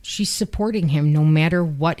supporting him no matter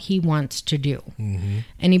what he wants to do. Mm-hmm.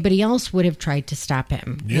 Anybody else would have tried to stop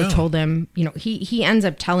him. Yeah. Or told him, he ends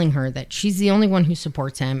up telling her that she's the only one who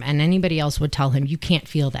supports him, and anybody else would tell him, you can't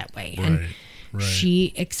feel that way. Right, and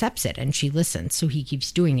she accepts it and she listens, so he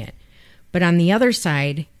keeps doing it. But on the other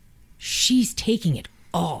side, she's taking it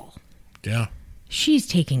all. Yeah. She's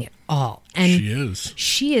taking it all. And she is.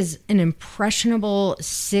 She is an impressionable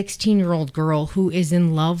 16-year-old girl who is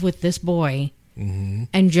in love with this boy. Mm-hmm.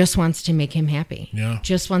 And just wants to make him happy. Yeah.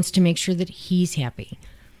 Just wants to make sure that he's happy.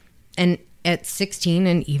 And at 16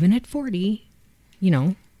 and even at 40,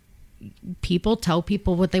 people tell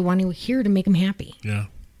people what they want to hear to make them happy. Yeah.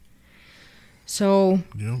 So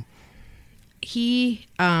yeah. He,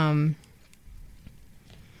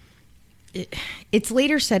 it's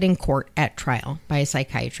later said in court at trial by a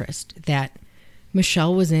psychiatrist that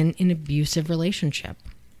Michelle was in an abusive relationship.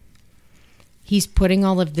 He's putting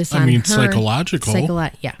all of this on her. Psychological.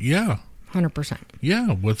 Yeah. Yeah. 100%.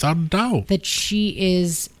 Yeah, without a doubt. That she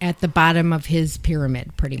is at the bottom of his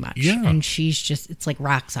pyramid, pretty much. Yeah. And she's just, it's like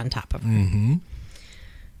rocks on top of her. Mm-hmm.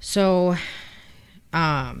 So,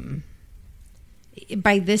 by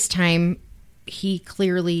this time, he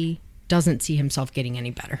clearly doesn't see himself getting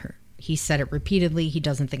any better. He said it repeatedly. He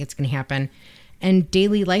doesn't think it's going to happen. And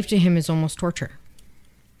daily life to him is almost torture.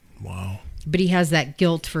 Wow. But he has that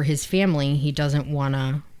guilt for his family. He doesn't want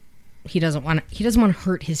to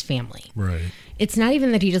hurt his family. Right. It's not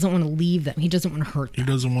even that he doesn't want to leave them. He doesn't want to hurt them.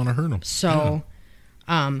 He doesn't want to hurt them. So,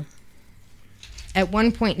 at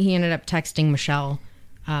one point he ended up texting Michelle,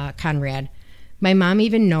 Conrad, my mom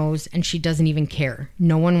even knows and she doesn't even care.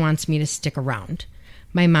 No one wants me to stick around.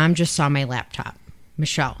 My mom just saw my laptop.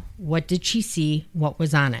 Michelle, what did she see? What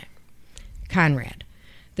was on it? Conrad,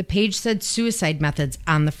 the page said suicide methods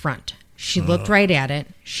on the front. She looked right at it.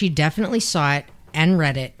 She definitely saw it and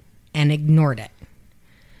read it and ignored it.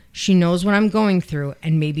 She knows what I'm going through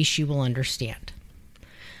and maybe she will understand.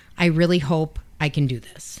 I really hope I can do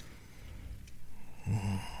this.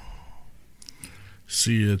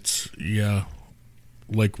 See, it's,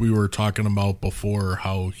 like we were talking about before,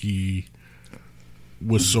 how he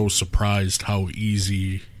was so surprised how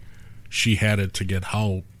easy she had it to get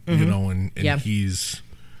help, and he's...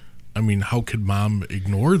 how could mom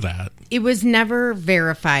ignore that? It was never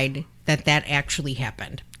verified that actually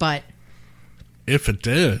happened, but if it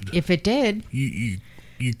did,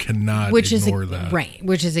 you cannot ignore that. Right,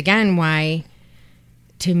 which is again why,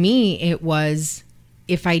 to me, it was,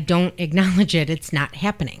 if I don't acknowledge it, it's not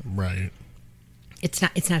happening. Right. It's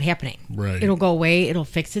not happening. Right. It'll go away. It'll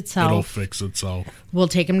fix itself. We'll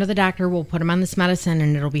take him to the doctor. We'll put him on this medicine,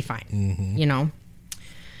 and it'll be fine. Mm-hmm.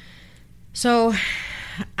 So,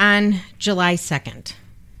 on July 2nd.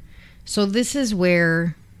 So this is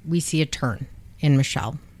where we see a turn in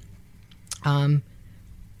Michelle.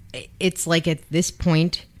 It's like at this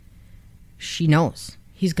point, she knows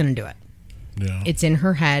he's going to do it. Yeah. It's in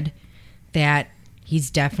her head that he's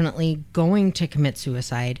definitely going to commit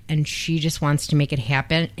suicide, and she just wants to make it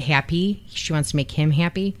happy. She wants to make him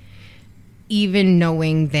happy, even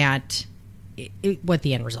knowing that what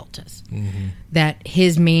the end result is. Mm-hmm. That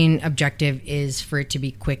his main objective is for it to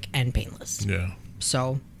be quick and painless. Yeah.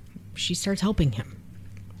 So she starts helping him.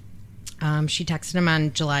 She texted him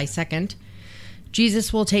on July 2nd.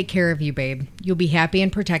 Jesus will take care of you, babe. You'll be happy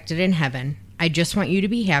and protected in heaven. I just want you to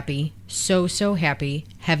be happy. So happy.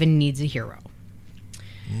 Heaven needs a hero.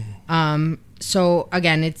 So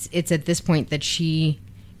again, it's at this point that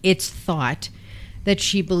it's thought that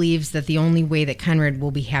she believes that the only way that Conrad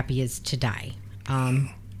will be happy is to die.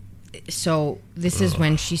 So this is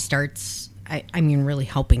when she starts, I mean, really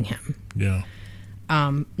helping him. Yeah.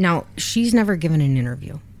 Now, she's never given an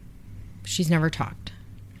interview. She's never talked.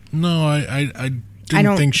 No, I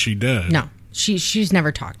didn't think she did. No, she's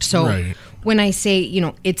never talked. So when I say,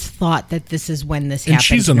 it's thought that this is when this happened. And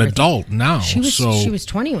she's an adult now. She was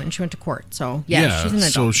 20 when she went to court. So, yeah, she's an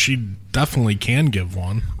adult. So she definitely can give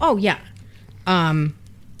one. Oh, yeah.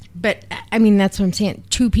 But, I mean, that's what I'm saying.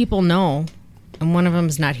 2 people know, and one of them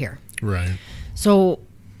is not here. Right. So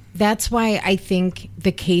that's why I think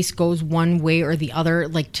the case goes one way or the other,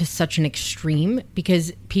 like to such an extreme,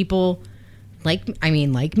 because people like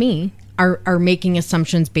me are making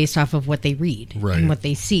assumptions based off of what they read and what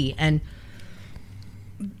they see. And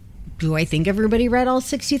do I think everybody read all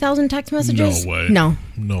 60,000 text messages? No way.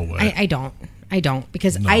 No way. I don't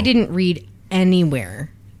because No. I didn't read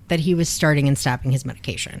anywhere that he was starting and stopping his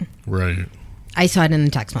medication. Right. I saw it in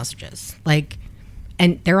the text messages.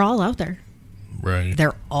 And they're all out there. Right.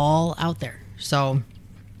 They're all out there. So,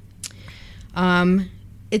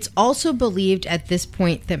 it's also believed at this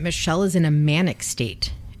point that Michelle is in a manic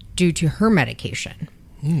state due to her medication.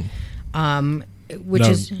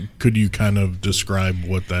 Could you kind of describe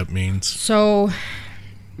what that means? So,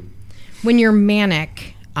 when you're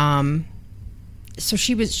manic, so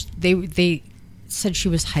they said she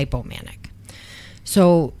was hypomanic.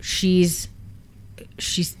 So she's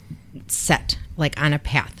set on a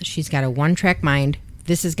path. She's got a one-track mind.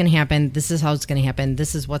 This is going to happen. This is how it's going to happen.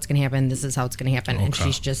 This is what's going to happen. This is how it's going to happen. Okay. And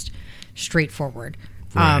she's just straightforward.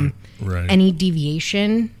 Right. Any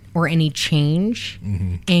deviation or any change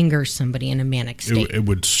angers somebody in a manic state. It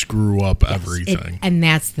would screw up everything. And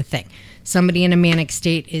that's the thing. Somebody in a manic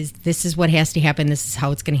state this is what has to happen. This is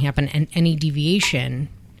how it's going to happen. And any deviation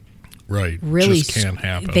really just can't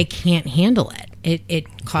happen. They can't handle it.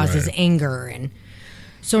 It causes anger. And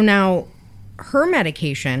so now her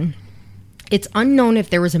medication, it's unknown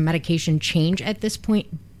if there was a medication change at this point,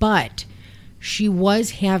 but she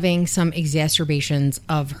was having some exacerbations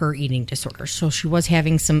of her eating disorder. So she was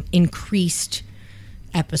having some increased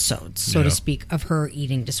episodes, so to speak, of her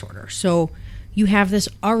eating disorder. So you have this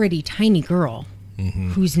already tiny girl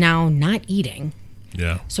who's now not eating.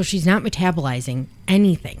 Yeah. So she's not metabolizing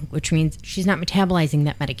anything, which means she's not metabolizing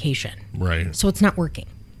that medication. Right. So it's not working.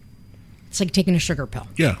 It's like taking a sugar pill.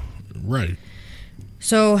 Yeah, right.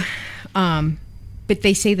 So, but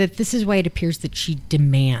they say that this is why it appears that she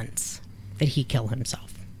demands that he kill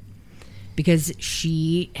himself. Because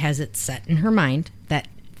she has it set in her mind that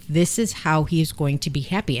this is how he is going to be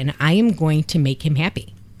happy, and I am going to make him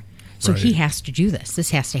happy. So he has to do this.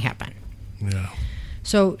 This has to happen. Yeah.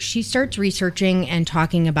 So she starts researching and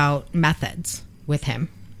talking about methods with him.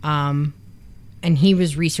 And he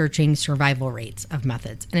was researching survival rates of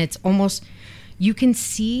methods. And it's almost, you can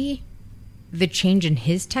see the change in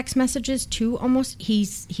his text messages too. Almost,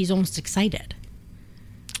 he's almost excited.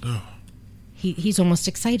 Oh. He's almost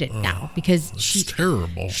excited now because she's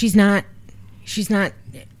terrible. She's not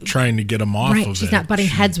trying to get him off of it. She's not butting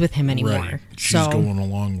heads with him anymore. Right. She's going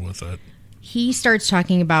along with it. He starts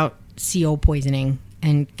talking about CO poisoning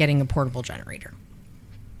and getting a portable generator.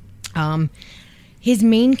 His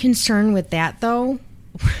main concern with that, though,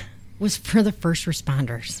 was for the first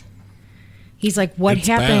responders. He's like, what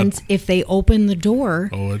happens if they open the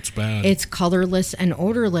door? Oh, it's bad. It's colorless and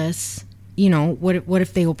odorless. What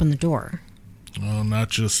if they open the door? Well, not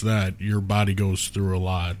just that. Your body goes through a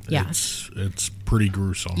lot. Yeah. It's pretty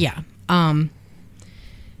gruesome. Yeah. And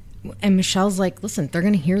Michelle's like, listen, they're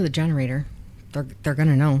going to hear the generator. They're going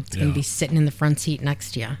to know. It's going to be sitting in the front seat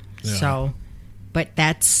next to you. Yeah. So, but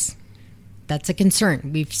that's a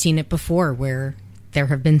concern. We've seen it before where there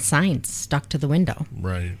have been signs stuck to the window.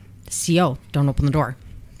 Right. CO, don't open the door,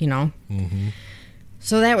 Mm-hmm.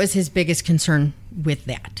 So that was his biggest concern with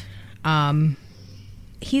that.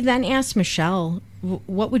 He then asked Michelle,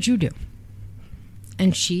 what would you do?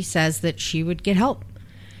 And she says that she would get help.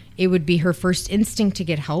 It would be her first instinct to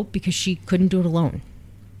get help because she couldn't do it alone.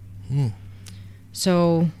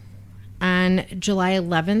 So on July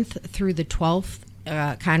 11th through the 12th,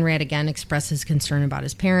 Conrad again expresses concern about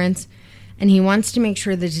his parents, and he wants to make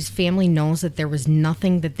sure that his family knows that there was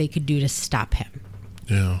nothing that they could do to stop him.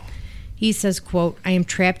 Yeah. He says, quote, I am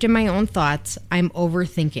trapped in my own thoughts. I'm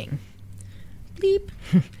overthinking. Bleep.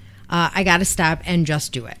 I got to stop and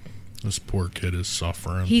just do it. This poor kid is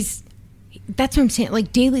suffering. That's what I'm saying.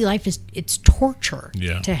 Like, daily life it's torture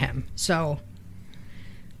to him. So,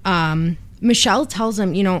 Michelle tells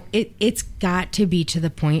him, it's got to be to the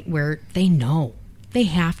point where they know. They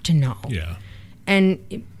have to know. Yeah.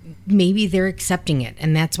 And maybe they're accepting it,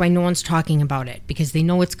 and that's why no one's talking about it, because they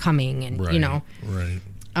know it's coming, and, right, you know. Right.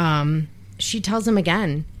 She tells him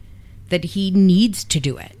again that he needs to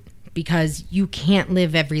do it, because you can't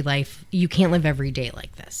live every day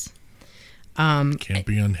like this. Can't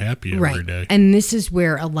be unhappy every day. And this is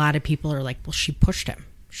where a lot of people are like, well, she pushed him.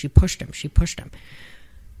 She pushed him.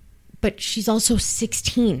 But she's also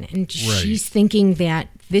 16, and she's thinking that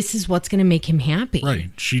this is what's going to make him happy. Right.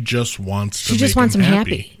 She just wants him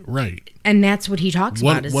happy. Right. And that's what he talks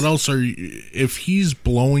about. What else are you... If he's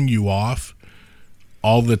blowing you off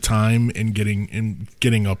all the time and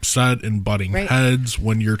getting upset and butting heads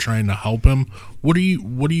when you're trying to help him, what are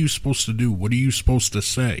you supposed to do? What are you supposed to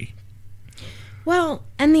say? Well,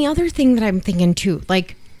 and the other thing that I'm thinking too,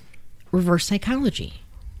 like reverse psychology.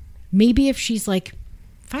 Maybe if she's like,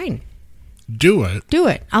 fine. Do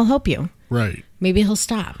it. I'll help you. Right. Maybe he'll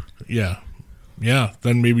stop. Yeah. Yeah.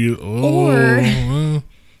 Then maybe. Or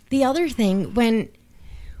the other thing,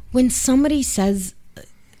 when somebody says,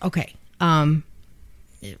 okay, I'm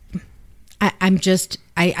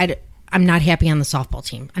not happy on the softball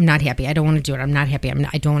team. I'm not happy. I don't want to do it. I'm not happy.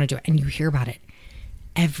 I don't want to do it. And you hear about it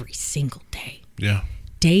every single day. Yeah.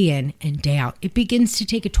 Day in and day out. It begins to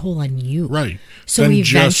take a toll on you. Right. So then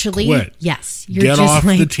eventually, just quit. Yes. Get off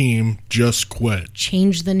the team. Just quit.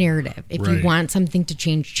 Change the narrative. If you want something to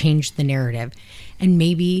change the narrative. And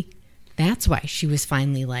maybe that's why she was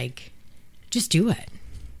finally like, just do it.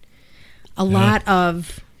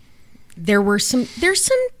 There's some,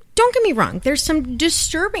 don't get me wrong, there's some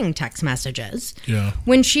disturbing text messages. Yeah.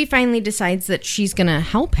 When she finally decides that she's going to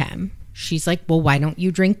help him, she's like, well, why don't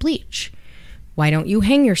you drink bleach? Why don't you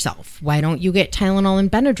hang yourself? Why don't you get Tylenol and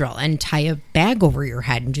Benadryl and tie a bag over your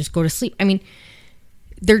head and just go to sleep? I mean,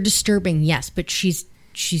 they're disturbing, yes, but she's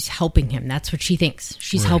helping him. That's what she thinks.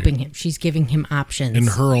 She's helping him. She's giving him options. In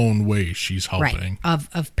her own way, she's helping. Right.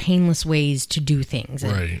 Of painless ways to do things.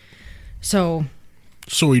 Right. So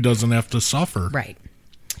he doesn't have to suffer. Right.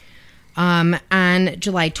 On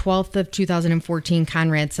July 12th of 2014,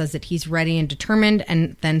 Conrad says that he's ready and determined,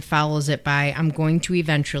 and then follows it by, I'm going to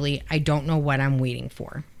eventually. I don't know what I'm waiting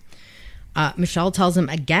for. Michelle tells him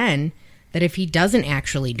again that if he doesn't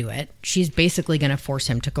actually do it, she's basically going to force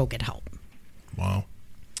him to go get help. Wow.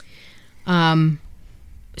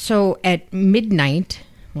 So at midnight,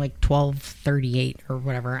 like 12:38 or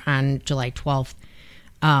whatever, on July 12th,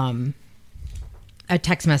 a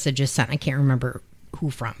text message is sent. I can't remember who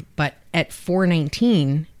from, but at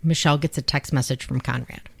 4:19, Michelle gets a text message from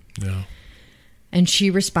Conrad. Yeah. And she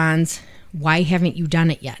responds, why haven't you done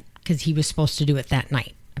it yet? Because he was supposed to do it that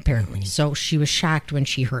night, apparently. Mm-hmm. So she was shocked when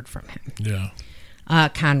she heard from him. Yeah.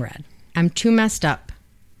 Conrad, I'm too messed up.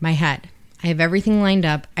 My head. I have everything lined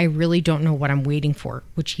up. I really don't know what I'm waiting for,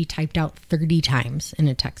 which he typed out 30 times in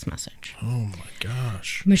a text message. Oh my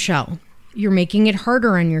gosh. Michelle, you're making it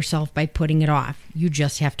harder on yourself by putting it off. You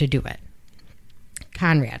just have to do it.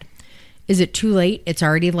 Conrad, is it too late? It's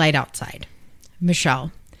already light outside.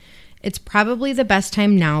 Michelle, it's probably the best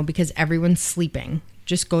time now because everyone's sleeping.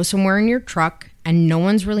 Just go somewhere in your truck, and no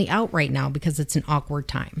one's really out right now because it's an awkward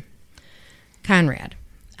time. Conrad,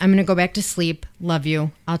 I'm going to go back to sleep. Love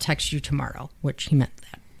you. I'll text you tomorrow, which he meant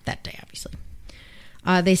that day, obviously.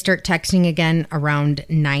 They start texting again around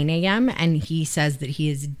 9 a.m., and he says that he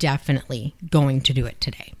is definitely going to do it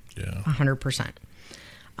today. Yeah. 100%.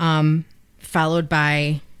 Followed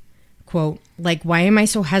by, quote, like, why am I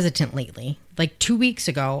so hesitant lately? Like 2 weeks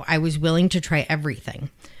ago, I was willing to try everything.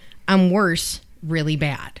 I'm worse, really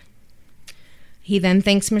bad. He then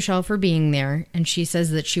thanks Michelle for being there, and she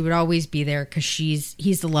says that she would always be there because he's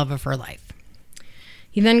the love of her life.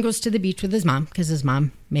 He then goes to the beach with his mom because his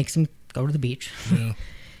mom makes him go to the beach. Yeah.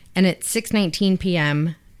 And at 6:19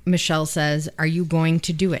 p.m., Michelle says, are you going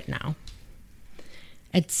to do it now?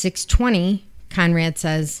 At 6:20, Conrad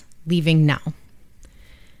says, leaving now.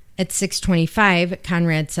 At 6:25,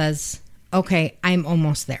 Conrad says, okay, I'm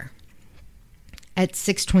almost there. At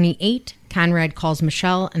 6:28, Conrad calls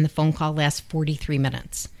Michelle, and the phone call lasts 43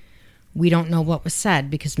 minutes. We don't know what was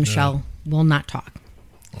said because Michelle will not talk.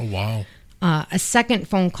 Oh, wow. A second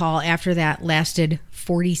phone call after that lasted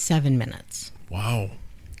 47 minutes. Wow.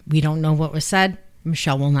 We don't know what was said.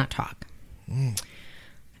 Michelle will not talk.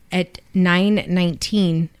 At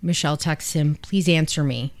 9:19, Michelle texts him, please answer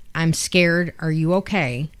me. I'm scared. Are you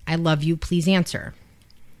okay? I love you. Please answer.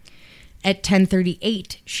 At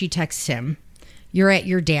 10:38, she texts him, you're at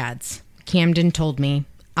your dad's. Camden told me.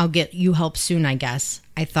 I'll get you help soon, I guess.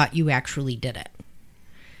 I thought you actually did it.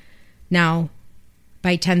 Now,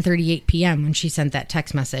 by 10:38 p.m., when she sent that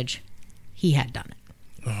text message, he had done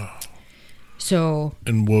it. So.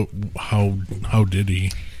 And how did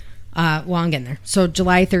he? Well, I'm getting there. So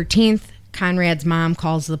July 13th, Conrad's mom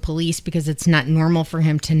calls the police because it's not normal for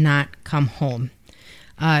him to not come home.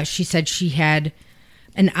 She said she had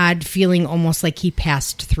an odd feeling, almost like he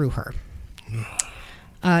passed through her.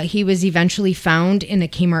 He was eventually found in a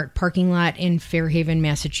Kmart parking lot in Fairhaven,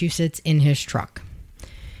 Massachusetts, in his truck.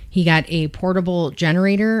 He got a portable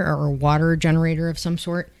generator or a water generator of some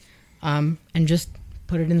sort, and just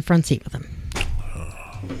put it in the front seat with him.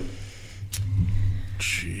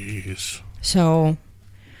 Jeez. So,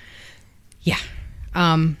 yeah.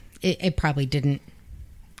 It probably didn't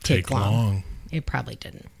take long. It probably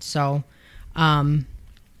didn't. So, hang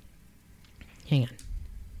on.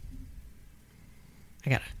 I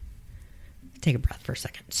gotta take a breath for a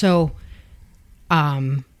second. So,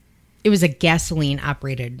 it was a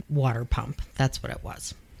gasoline-operated water pump. That's what it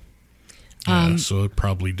was. Yeah, so it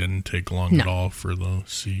probably didn't take long at all for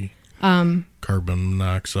the carbon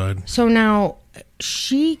monoxide. So now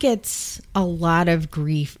she gets a lot of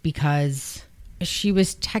grief because she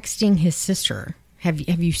was texting his sister, have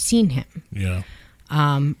you seen him? Yeah.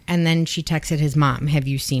 And then she texted his mom, have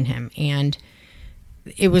you seen him? And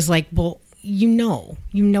it was like, well, you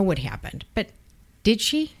know what happened. But did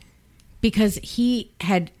she? Because he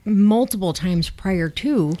had multiple times prior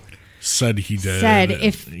to said he did. Said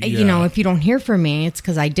if you don't hear from me, it's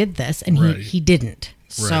because I did this, and he didn't.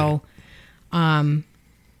 Right. So,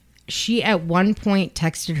 she at one point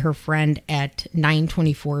texted her friend at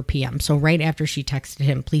 9:24 p.m. So right after she texted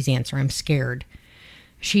him, please answer, I'm scared.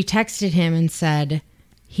 She texted him and said,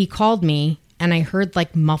 he called me and I heard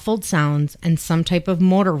like muffled sounds and some type of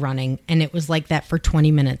motor running, and it was like that for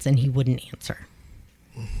 20 minutes and he wouldn't answer.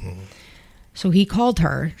 Mm-hmm. So he called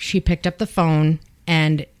her. She picked up the phone.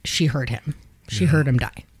 And she heard him. She heard him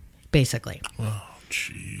die, basically. Oh,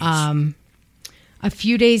 jeez. A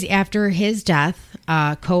few days after his death,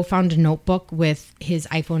 Coe found a notebook with his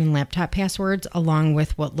iPhone and laptop passwords, along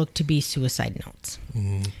with what looked to be suicide notes.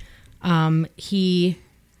 Mm-hmm. He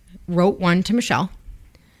wrote one to Michelle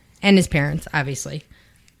and his parents, obviously.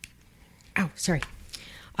 Oh, sorry.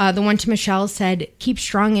 The one to Michelle said, keep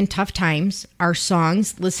strong in tough times. Our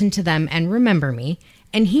songs, listen to them, and remember me.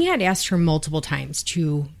 And he had asked her multiple times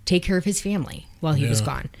to take care of his family while he was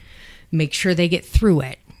gone. Make sure they get through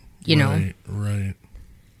it, you know? Right.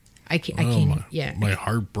 I can't. My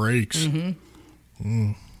heart breaks. Mm-hmm.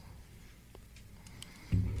 Mm.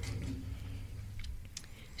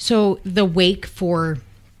 So the wake for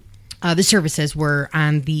the services were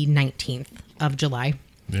on the 19th of July.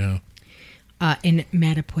 Yeah. In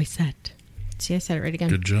Mattapoisett. See, I said it right again.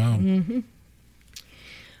 Good job. Mm-hmm.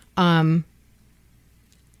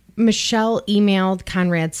 Michelle emailed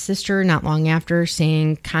Conrad's sister not long after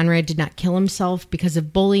saying Conrad did not kill himself because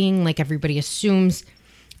of bullying, like everybody assumes.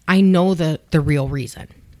 I know the real reason.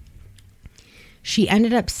 She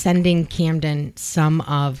ended up sending Camden some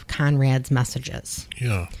of Conrad's messages.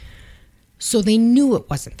 Yeah. So they knew it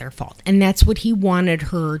wasn't their fault. And that's what he wanted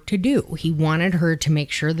her to do. He wanted her to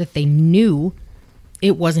make sure that they knew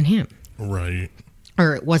it wasn't him. Right.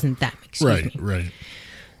 Or it wasn't them, excuse me. Right.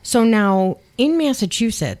 So now, in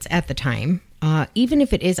Massachusetts at the time, even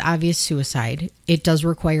if it is obvious suicide, it does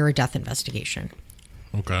require a death investigation.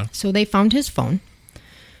 Okay. So they found his phone,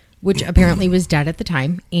 which apparently was dead at the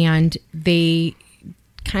time, and they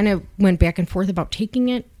kind of went back and forth about taking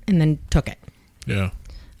it and then took it. Yeah.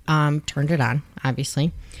 Turned it on,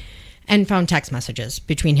 obviously, and found text messages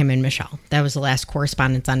between him and Michelle. That was the last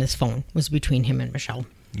correspondence on his phone, was between him and Michelle.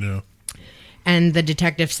 Yeah. And the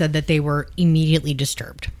detective said that they were immediately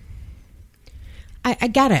disturbed. I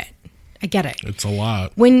get it. It's a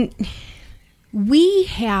lot. When we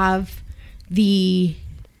have I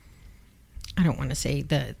don't want to say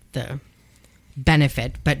the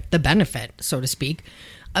benefit, but the benefit, so to speak,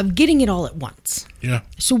 of getting it all at once. Yeah.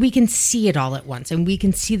 So we can see it all at once and we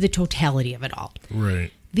can see the totality of it all.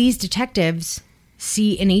 Right. These detectives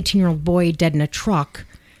see an 18-year-old boy dead in a truck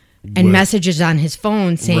and messages on his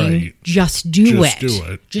phone saying, just do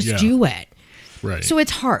it. Just do it. Right. So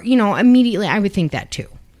it's hard. Immediately I would think that too.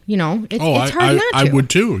 It's hard not to. I would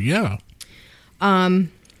too, yeah.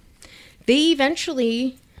 They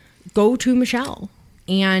eventually go to Michelle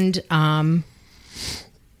and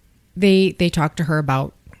they talk to her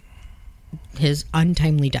about his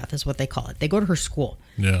untimely death is what they call it. They go to her school.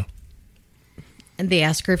 Yeah. And they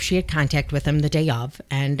ask her if she had contact with him the day of.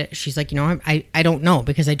 And she's like, I don't know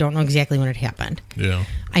because I don't know exactly when it happened. Yeah.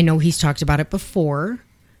 I know he's talked about it before,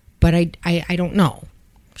 but I don't know.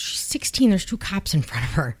 She's 16. There's 2 cops in front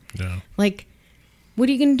of her. Yeah. Like, what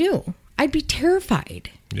are you going to do? I'd be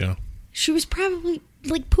terrified. Yeah. She was probably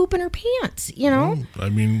like poop in her pants, you know? Well, I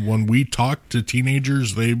mean, when we talk to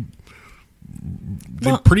teenagers, they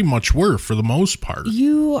pretty much were for the most part.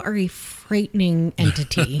 You are a frightening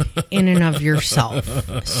entity in and of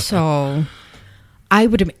yourself. So I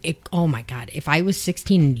would have, oh my God, if I was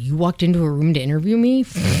 16 and you walked into a room to interview me,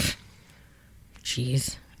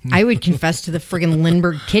 jeez. I would confess to the friggin'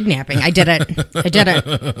 Lindbergh kidnapping. I did it.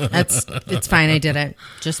 It's fine. I did it.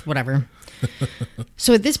 Just whatever.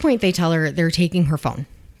 So at this point, they tell her they're taking her phone.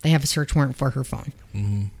 They have a search warrant for her phone.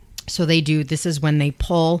 Mm-hmm. So they do. This is when they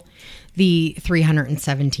pull the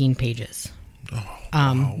 317 pages,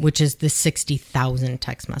 wow. Which is the 60,000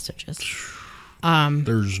 text messages.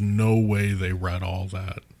 There's no way they read all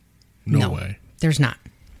that. No way. There's not.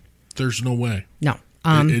 There's no way. No.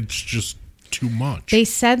 It's just too much. They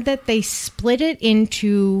said that they split it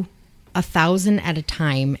into 1,000 at a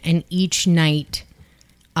time, and each night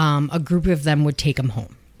a group of them would take them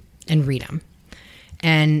home and read them.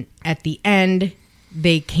 And at the end,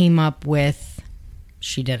 they came up with,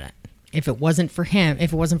 she did it. If it wasn't for him,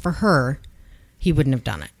 if it wasn't for her, he wouldn't have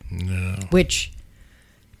done it. No. Which,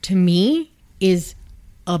 to me, is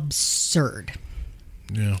absurd.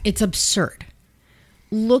 Yeah. It's absurd.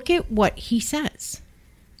 Look at what he says.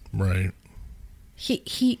 Right.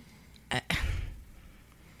 He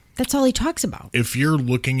that's all he talks about. If you're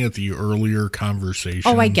looking at the earlier conversations,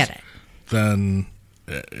 oh, I get it. Then,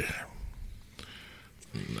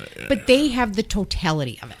 but they have the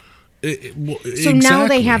totality of it. So exactly. Now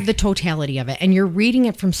they have the totality of it, and you're reading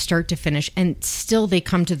it from start to finish, and still they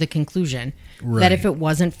come to the conclusion that if it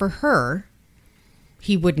wasn't for her,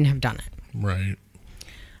 he wouldn't have done it. Right.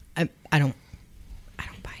 I don't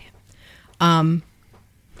buy it.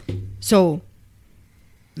 So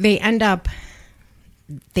they end up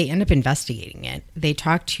investigating it. They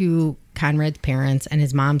talk to Conrad's parents, and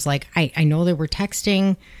his mom's like, I know they were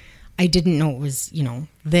texting. I didn't know it was,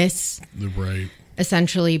 this. Right.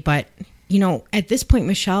 Essentially, but, at this point,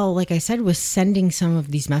 Michelle, like I said, was sending some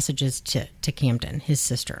of these messages to Camden, his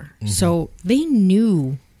sister. Mm-hmm. So they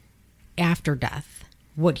knew after death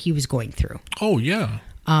what he was going through. Oh, yeah.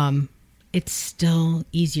 It's still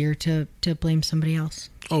easier to blame somebody else.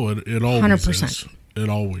 Oh, it always 100%. Is. It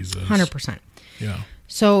always is. 100%. Yeah.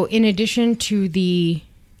 So in addition to the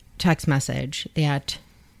text message that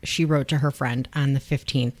she wrote to her friend on the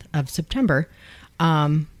 15th of September,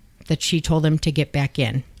 that she told him to get back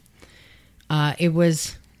in, there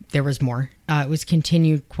was more. It was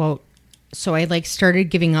continued, quote, so I started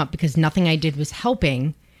giving up because nothing I did was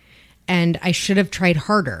helping. And I should have tried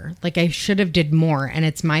harder. I should have did more. And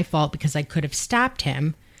it's my fault because I could have stopped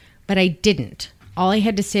him, but I didn't. All I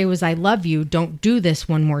had to say was, I love you. Don't do this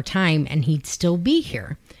one more time. And he'd still be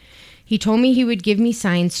here. He told me he would give me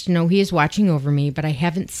signs to know he is watching over me, but I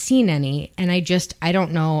haven't seen any. And I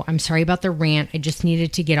don't know. I'm sorry about the rant. I just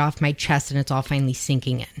needed to get off my chest, and it's all finally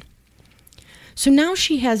sinking in. So now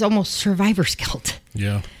she has almost survivor's guilt.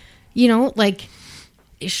 Yeah.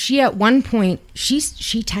 She at one point,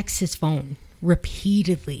 she texts his phone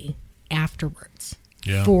repeatedly afterwards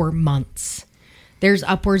for months. There's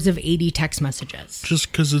upwards of 80 text messages.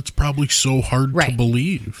 Just because it's probably so hard to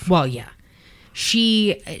believe. Well, yeah.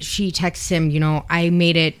 She texts him, I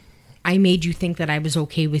made you think that I was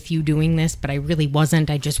okay with you doing this, but I really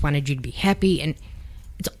wasn't. I just wanted you to be happy. And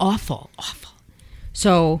it's awful, awful.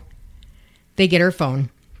 So they get her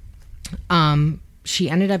phone.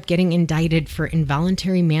 She ended up getting indicted for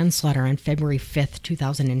involuntary manslaughter on February 5th,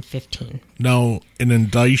 2015. Now, an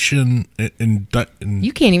indictment...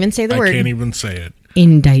 You can't even say the word. I can't even say it.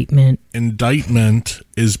 Indictment. Indictment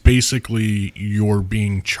is basically you're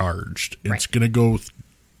being charged. It's going to go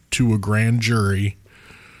to a grand jury,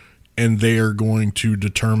 and they are going to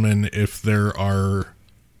determine if there's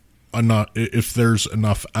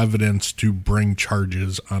enough evidence to bring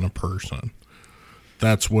charges on a person.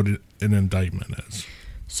 That's what an indictment is.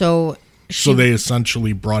 So they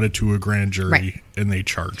essentially brought it to a grand jury and they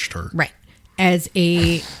charged her. Right. As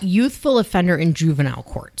a youthful offender in juvenile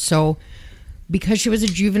court. So because she was a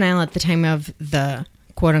juvenile at the time of the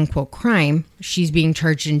quote unquote crime, she's being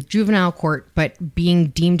charged in juvenile court, but being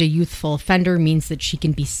deemed a youthful offender means that she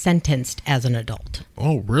can be sentenced as an adult.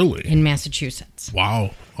 Oh, really? In Massachusetts.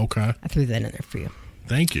 Wow. Okay. I threw that in there for you.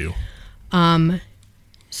 Thank you.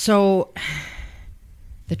 So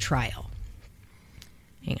the trial.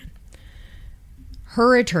 Hang on.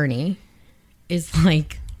 Her attorney is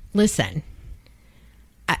like, listen,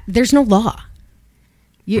 there's no law.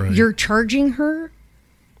 You're charging her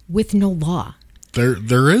with no law.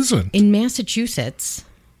 There isn't. In Massachusetts,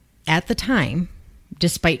 at the time,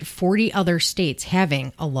 despite 40 other states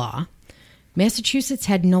having a law, Massachusetts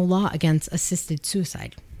had no law against assisted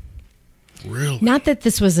suicide. Really? Not that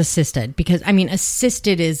this was assisted, because, I mean,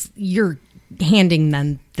 assisted is you're handing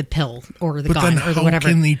them the pill or the gun or the whatever.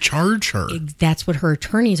 How can they charge her? That's what her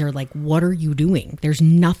attorneys are like. What are you doing? There's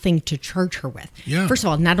nothing to charge her with. Yeah. First of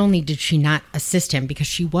all, not only did she not assist him because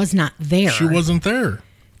she was not there. She wasn't there.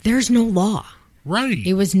 There's no law. Right.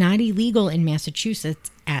 It was not illegal in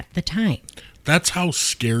Massachusetts at the time. That's how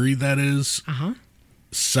scary that is. Uh-huh.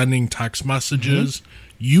 Sending text messages.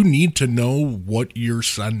 You need to know what you're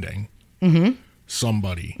sending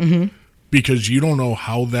somebody. Because you don't know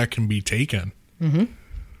how that can be taken.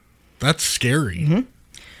 That's scary.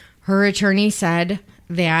 Her attorney said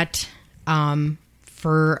that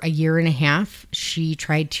for a year and a half, she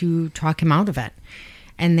tried to talk him out of it.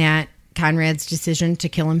 And that Conrad's decision to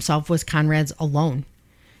kill himself was Conrad's alone.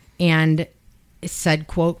 And said,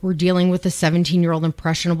 quote, "We're dealing with a 17-year-old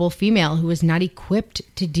impressionable female who is not equipped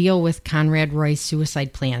to deal with Conrad Roy's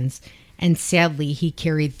suicide plans. And sadly, he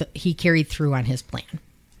carried through on his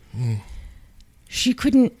plan." She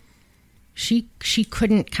couldn't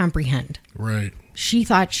comprehend. Right. She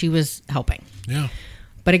thought she was helping. Yeah.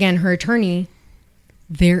 But again, her attorney,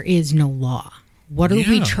 there is no law. What are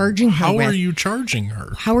we charging her with? How are you charging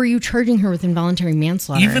her? How are you charging her with involuntary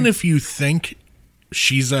manslaughter? Even if you think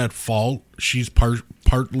she's at fault, she's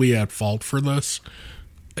partly at fault for this,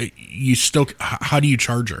 you still, how do you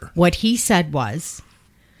charge her? What he said was,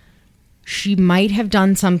 she might have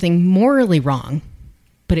done something morally wrong,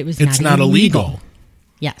 but it's not illegal.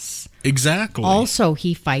 Yes. Exactly. Also,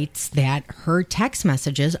 he fights that her text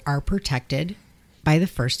messages are protected by the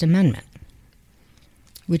First Amendment,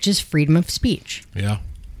 which is freedom of speech. Yeah.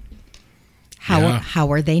 How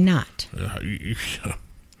are they not?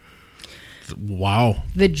 Wow.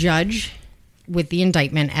 The judge with the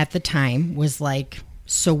indictment at the time was like,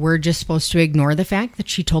 so we're just supposed to ignore the fact that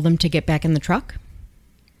she told him to get back in the truck?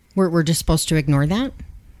 We're just supposed to ignore that?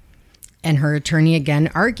 And her attorney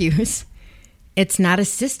again argues, it's not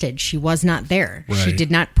assisted. She was not there. Right. She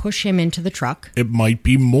did not push him into the truck. It might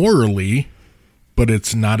be morally, but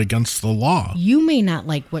it's not against the law. You may not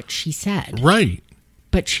like what she said. Right.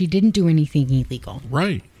 But she didn't do anything illegal.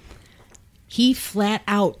 Right. He flat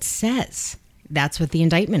out says that's what the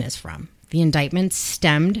indictment is from. The indictment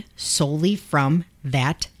stemmed solely from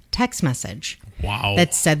that text message. Wow.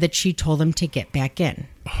 That said that she told him to get back in.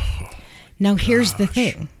 Now, here's the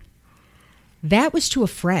thing. That was to a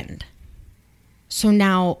friend. So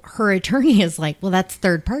now her attorney is like, well, that's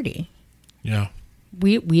third party. Yeah.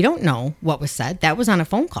 We don't know what was said. That was on a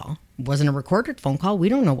phone call. It wasn't a recorded phone call. We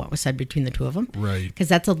don't know what was said between the two of them. Right. Because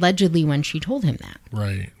that's allegedly when she told him that.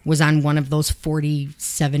 Right. Was on one of those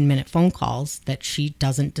 47-minute phone calls that she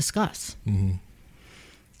doesn't discuss.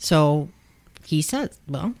 So he says,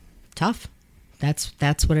 well, tough.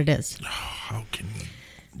 That's what it is. How can you?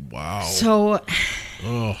 Wow. So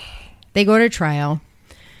they go to trial.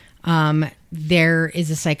 There is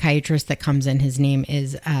a psychiatrist that comes in. His name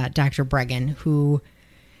is Dr. Bregan, who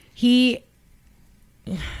he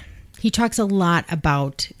talks a lot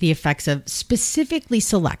about the effects of specifically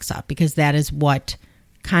Celexa, because that is what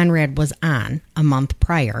Conrad was on a month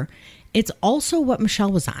prior. It's also what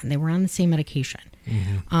Michelle was on. They were on the same medication.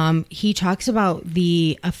 He talks about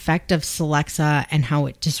the effect of Celexa and how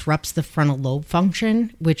it disrupts the frontal lobe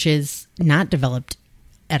function, which is not developed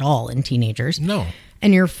at all in teenagers. No.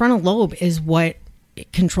 And your frontal lobe is what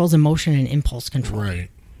controls emotion and impulse control. Right.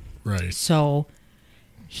 Right. So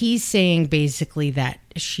he's saying basically that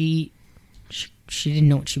she didn't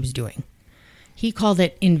know what she was doing. He called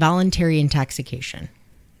it involuntary intoxication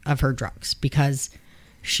of her drugs because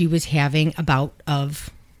she was having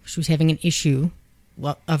an issue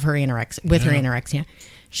of her anorexia.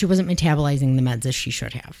 She wasn't metabolizing the meds as she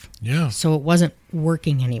should have. Yeah. So it wasn't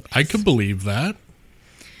working anyways. I could believe that.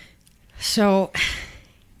 So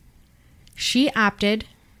she opted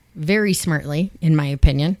very smartly, in my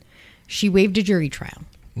opinion. She waived a jury trial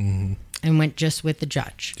and went just with the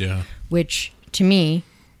judge. Yeah. Which to me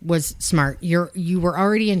was smart. You were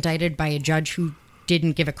already indicted by a judge who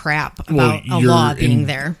didn't give a crap about a law being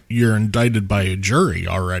there. You're indicted by a jury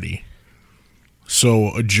already.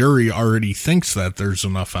 So a jury already thinks that there's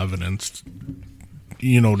enough evidence,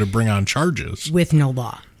 to bring on charges. With no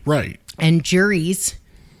law. Right. And juries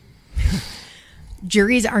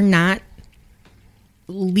are not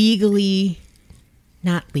legally,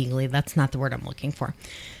 that's not the word I'm looking for.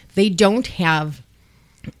 They don't have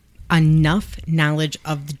enough knowledge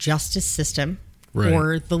of the justice system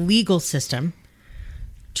or the legal system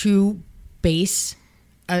to base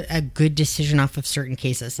a good decision off of certain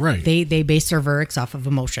cases. Right. They base their verdicts off of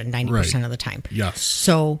emotion 90% of the time. Yes.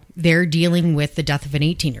 So they're dealing with the death of an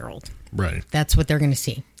 18-year-old. Right. That's what they're going to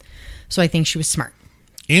see. So I think she was smart.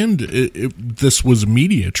 And this was a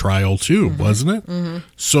media trial, too, wasn't it? Mm-hmm.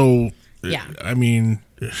 So, yeah. I mean,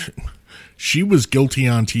 she was guilty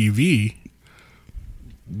on TV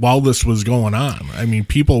while this was going on. I mean,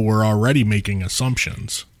 people were already making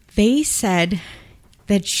assumptions. They said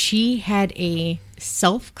that she had a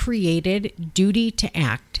self-created duty to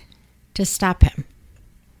act to stop him.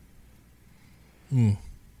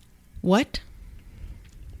 What?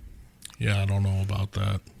 Yeah, I don't know about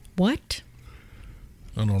that. What?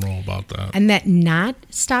 I don't know about that. And that not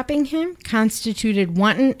stopping him constituted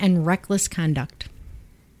wanton and reckless conduct.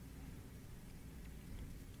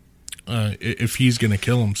 If he's going to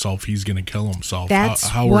kill himself, he's going to kill himself.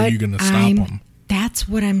 How are you going to stop him? That's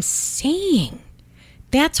what I'm saying.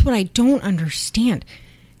 That's what I don't understand.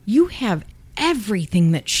 You have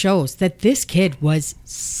everything that shows that this kid was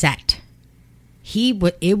set.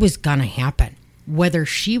 It was going to happen. Whether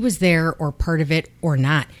she was there or part of it or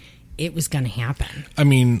not, it was going to happen. I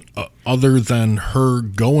mean, other than her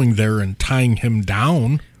going there and tying him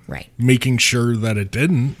down, right? Making sure that it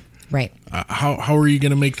didn't. Right. How are you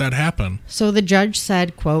going to make that happen? So the judge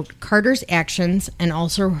said, quote, Carter's actions and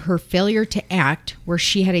also her failure to act where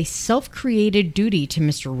she had a self-created duty to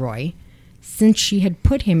Mr. Roy, since she had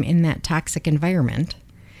put him in that toxic environment,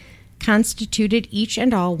 constituted each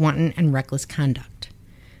and all wanton and reckless conduct.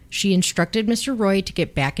 She instructed Mr. Roy to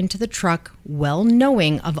get back into the truck, well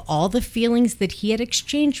knowing of all the feelings that he had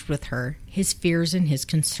exchanged with her, his fears and his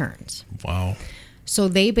concerns. Wow. So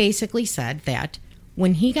they basically said that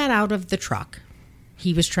when he got out of the truck,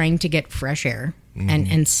 he was trying to get fresh air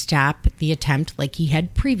and stop the attempt like he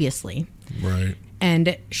had previously. Right.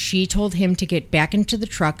 And she told him to get back into the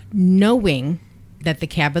truck knowing that the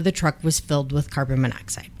cab of the truck was filled with carbon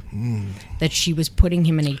monoxide. That she was putting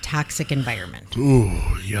him in a toxic environment. Ooh,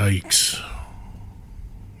 yikes.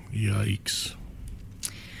 Yikes.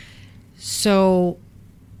 So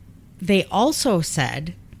they also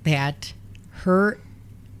said that her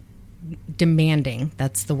demanding,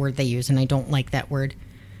 that's the word they use, and I don't like that word,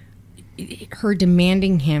 her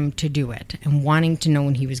demanding him to do it and wanting to know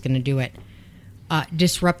when he was going to do it,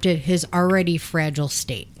 disrupted his already fragile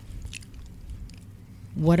state.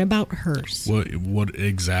 What about hers? What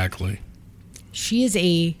exactly? She is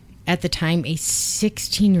at the time, a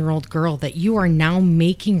 16-year-old girl that you are now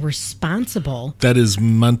making responsible. That is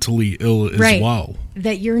mentally ill as well.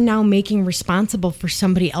 That you're now making responsible for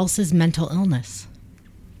somebody else's mental illness.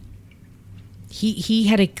 He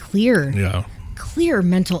had a clear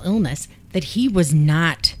mental illness that he was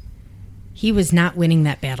not winning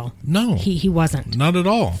that battle. No. He wasn't. Not at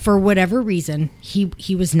all. For whatever reason,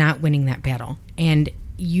 he was not winning that battle. And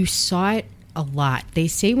you saw it a lot. They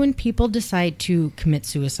say when people decide to commit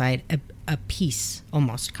suicide, a peace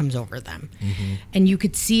almost comes over them. Mm-hmm. And you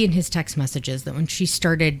could see in his text messages that when she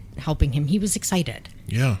started helping him, he was excited.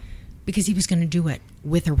 Yeah. Because he was going to do it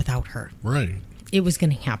with or without her. Right. It was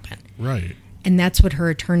going to happen. Right. And that's what her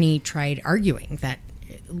attorney tried arguing, that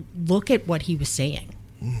look at what he was saying.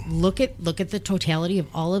 Look at the totality of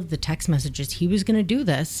all of the text messages. He was going to do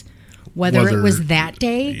this, whether it was that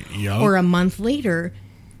day or a month later,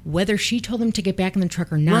 whether she told him to get back in the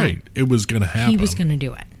truck or not. Right. It was going to happen. He was going to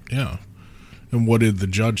do it. Yeah. And what did the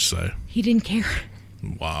judge say? He didn't care.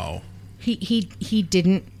 Wow. He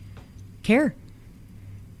didn't care.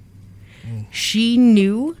 She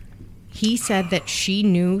knew. He said that she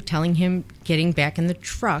knew, telling him getting back in the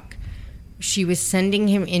truck, she was sending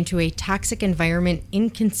him into a toxic environment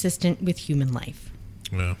inconsistent with human life.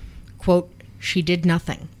 Yeah. Quote, she did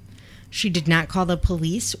nothing. She did not call the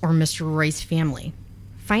police or Mr. Roy's family.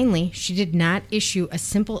 Finally, she did not issue a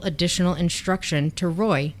simple additional instruction to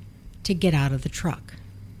Roy to get out of the truck.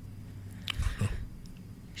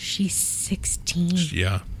 She's 16.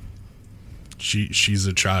 Yeah. She's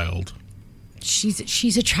a child.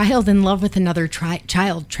 She's a child in love with another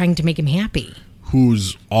child trying to make him happy.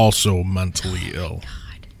 Who's also mentally ill.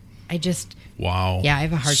 God. I just... Wow. Yeah, I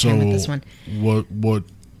have a hard time with this one. What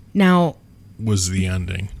now was the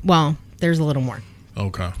ending? Well, there's a little more.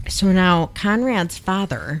 Okay. So now Conrad's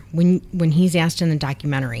father, when he's asked in the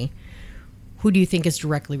documentary, who do you think is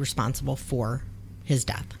directly responsible for his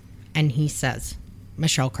death? And he says,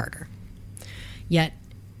 Michelle Carter. Yet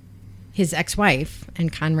his ex-wife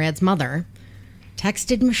and Conrad's mother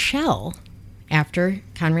texted Michelle after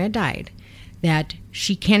Conrad died that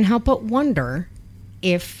she can't help but wonder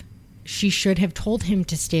if she should have told him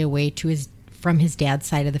to stay away from his dad's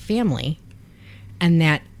side of the family, and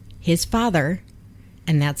that his father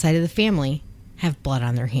and that side of the family have blood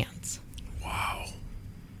on their hands.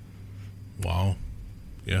 Wow.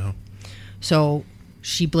 Yeah. So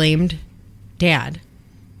she blamed Dad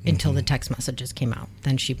until the text messages came out.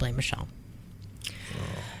 Then she blamed Michelle.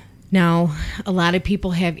 Now, a lot of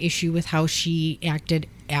people have issue with how she acted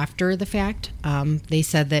after the fact. They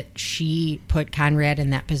said that she put Conrad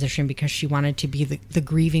in that position because she wanted to be the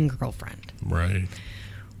grieving girlfriend. Right.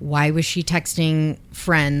 Why was she texting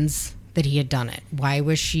friends that he had done it? Why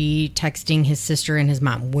was she texting his sister and his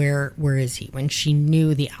mom? Where is he? When she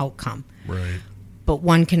knew the outcome. Right. But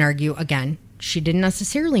one can argue, again, she didn't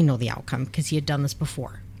necessarily know the outcome because he had done this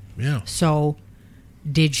before. Yeah. So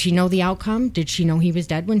did she know the outcome? Did she know he was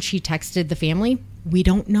dead when she texted the family? We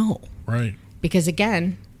don't know. Right. Because,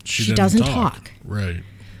 again, she didn't doesn't talk. Right.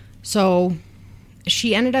 So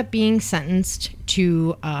she ended up being sentenced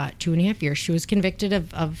to 2.5 years. She was convicted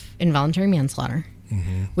of involuntary manslaughter,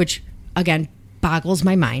 which, again, boggles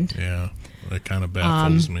my mind. Yeah. That kind of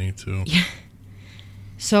baffles me, too. Yeah.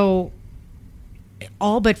 So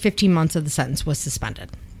all but 15 months of the sentence was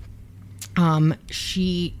suspended.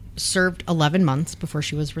 She served 11 months before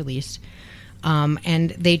she was released.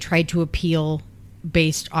 And they tried to appeal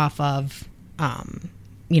based off of,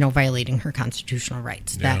 violating her constitutional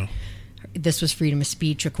rights. Yeah. That this was freedom of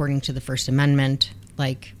speech according to the First Amendment,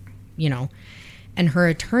 and her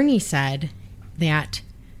attorney said that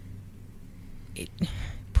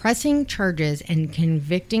pressing charges and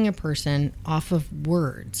convicting a person off of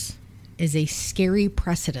words is a scary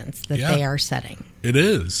precedence that they are setting. It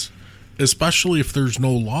is. Especially if there's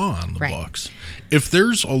no law on the books. If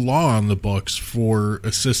there's a law on the books for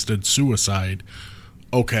assisted suicide,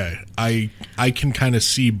 okay, I can kind of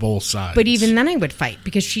see both sides. But even then I would fight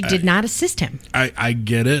because she did not assist him. I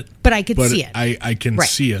get it. But I could see it. I can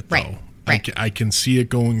see it, though. I can see it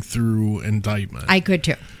going through indictment. I could,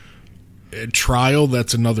 too. Trial,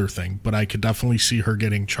 that's another thing. But I could definitely see her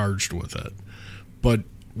getting charged with it. But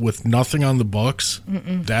with nothing on the books,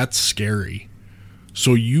 that's scary.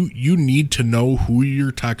 So you need to know who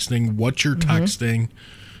you're texting, what you're texting,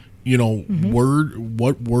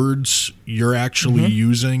 what words you're actually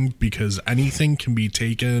using, because anything can be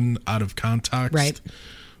taken out of context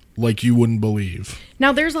like you wouldn't believe.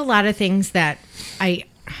 Now, there's a lot of things that I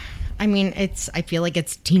feel like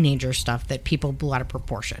it's teenager stuff that people blew out of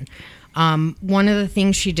proportion. One of the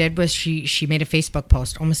things she did was she made a Facebook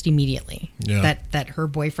post almost immediately that her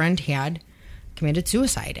boyfriend had committed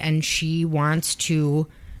suicide, and she wants to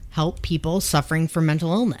help people suffering from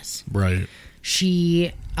mental illness. Right.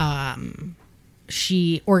 She organized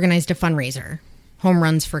a fundraiser, Home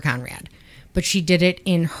Runs for Conrad, but she did it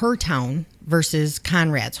in her town versus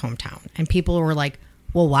Conrad's hometown. And people were like,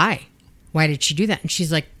 well, why? Why did she do that? And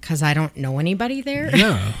she's like, because I don't know anybody there.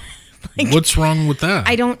 Yeah. What's wrong with that?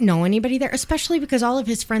 I don't know anybody there, especially because all of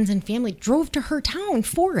his friends and family drove to her town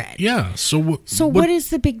for it. Yeah. So what is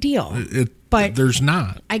the big deal? But there's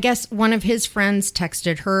not. I guess one of his friends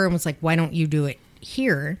texted her and was like, why don't you do it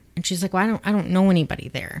here? And she's like, well, I don't know anybody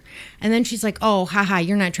there. And then she's like, oh, haha,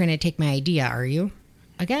 you're not trying to take my idea, are you?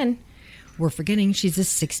 Again, we're forgetting she's a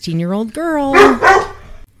 16-year-old girl.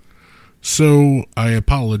 So I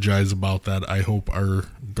apologize about that. I hope our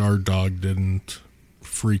guard dog didn't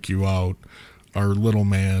freak you out. Our little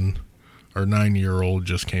man, our 9-year-old,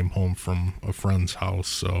 just came home from a friend's house,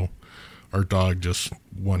 so our dog just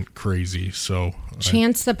went crazy. So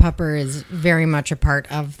Chance the pupper is very much a part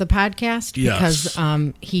of the podcast because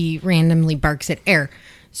he randomly barks at air,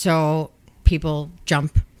 so people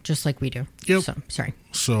jump just like we do. Yep.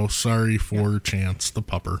 So sorry for Chance the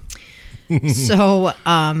pupper. So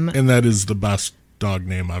and that is the best dog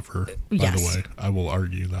name ever, by the way. I will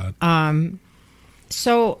argue that.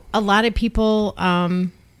 So a lot of people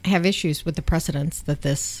have issues with the precedents that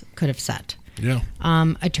this could have set. Yeah.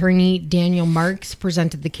 Attorney Daniel Marks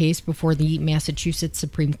presented the case before the Massachusetts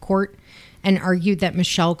Supreme Court and argued that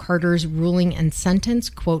Michelle Carter's ruling and sentence,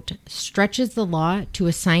 quote, stretches the law to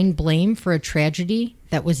assign blame for a tragedy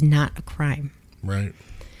that was not a crime. Right.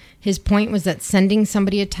 His point was that sending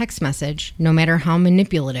somebody a text message, no matter how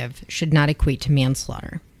manipulative, should not equate to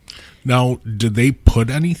manslaughter. Now, did they put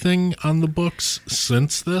anything on the books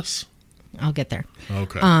since this? I'll get there.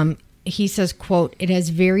 Okay. He says, quote, it has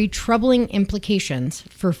very troubling implications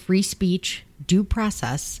for free speech, due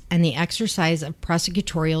process, and the exercise of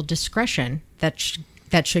prosecutorial discretion that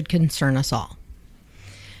should concern us all.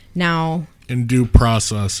 Now, and due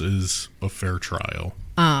process is a fair trial.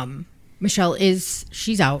 Michelle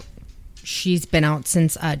she's out. She's been out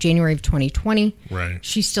since January of 2020. Right.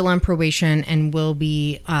 She's still on probation and will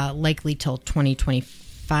be likely till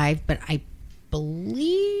 2025, but I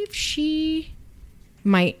believe she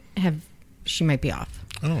might be off.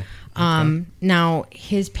 Oh. Okay. Now,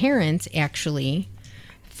 his parents actually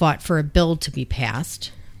fought for a bill to be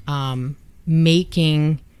passed,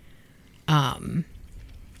 making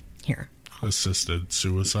assisted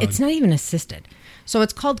suicide. It's not even assisted. So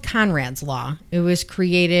it's called Conrad's Law. It was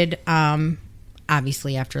created,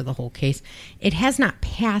 obviously, after the whole case. It has not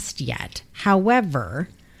passed yet. However,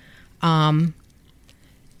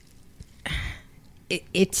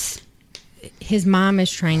 it's his mom is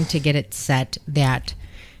trying to get it set that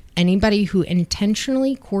anybody who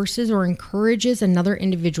intentionally coerces or encourages another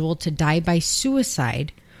individual to die by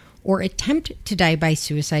suicide or attempt to die by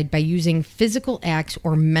suicide by using physical acts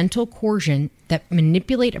or mental coercion that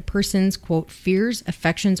manipulate a person's, quote, fears,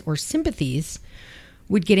 affections, or sympathies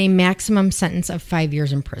would get a maximum sentence of 5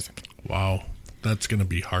 years in prison. Wow. That's going to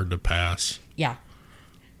be hard to pass. Yeah.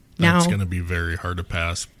 That's going to be very hard to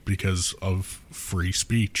pass because of free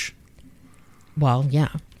speech. Well, yeah.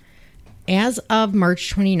 As of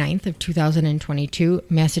March 29th of 2022,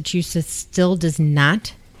 Massachusetts still does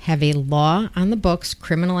not have a law on the books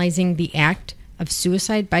criminalizing the act of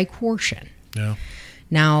suicide by coercion. Yeah.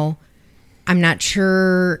 Now, I'm not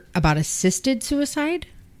sure about assisted suicide.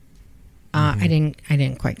 I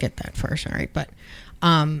didn't quite get that far, sorry, but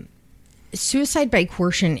suicide by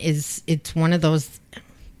coercion it's one of those.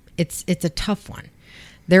 It's a tough one.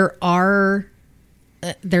 There's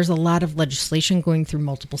a lot of legislation going through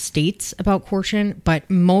multiple states about coercion, but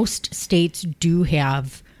most states do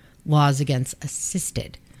have laws against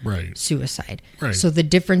assisted suicide. Right. So the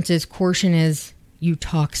difference is coercion is you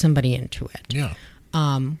talk somebody into it. Yeah.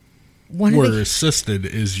 Where assisted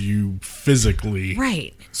is you physically.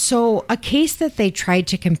 Right. So a case that they tried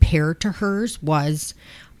to compare to hers was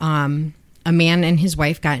a man and his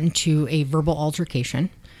wife got into a verbal altercation.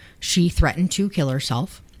 She threatened to kill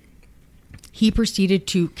herself. He proceeded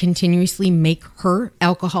to continuously make her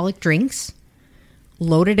alcoholic drinks,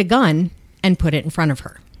 loaded a gun, and put it in front of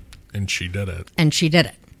her. And she did it.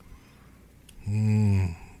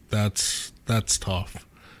 That's tough.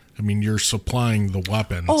 I mean, you're supplying the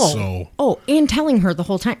weapon, and telling her the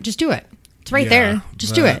whole time, just do it. It's right there.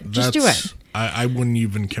 Just do it. Just do it. I wouldn't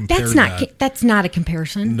even compare that. That's not a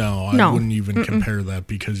comparison. No, I wouldn't even compare that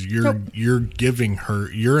because you're giving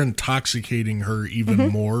her, you're intoxicating her even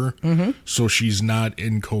more, so she's not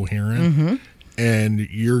incoherent, and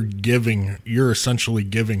you're essentially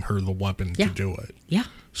giving her the weapon to do it. Yeah.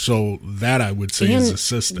 So that I would say is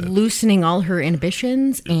assisted, loosening all her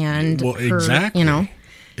inhibitions and exactly.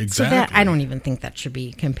 So that I don't even think that should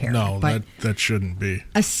be compared. No, but that shouldn't be.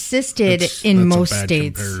 Assisted in most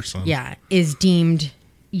states, comparison. Is deemed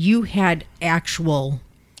you had actual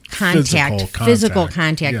physical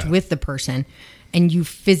contact with the person, and you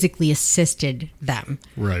physically assisted them.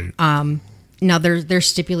 Right. Now there's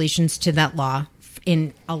stipulations to that law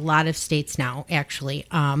in a lot of states now, actually,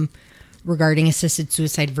 regarding assisted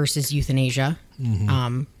suicide versus euthanasia.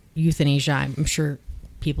 Euthanasia, I'm sure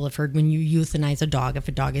people have heard when you euthanize a dog, if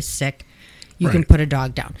a dog is sick, you can put a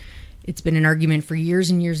dog down. It's been an argument for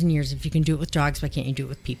years and years and years. If you can do it with dogs, why can't you do it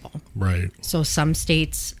with people? Right. So some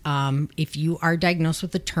states, if you are diagnosed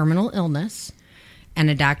with a terminal illness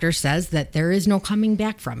and a doctor says that there is no coming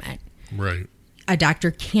back from it, right, a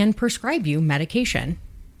doctor can prescribe you medication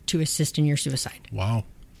to assist in your suicide. Wow.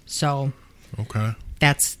 So okay,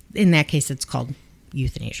 that's, in that case, it's called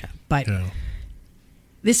euthanasia. But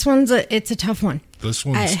this one's it's a tough one. This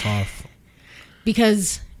one's tough.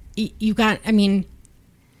 Because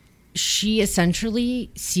she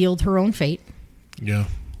essentially sealed her own fate. Yeah.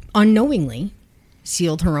 Unknowingly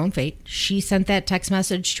sealed her own fate. She sent that text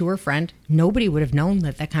message to her friend. Nobody would have known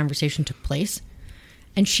that conversation took place.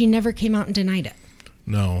 And she never came out and denied it.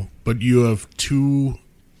 No, but you have two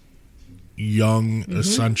young,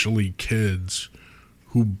 essentially kids,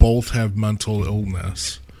 who both have mental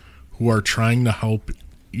illness, who are trying to help.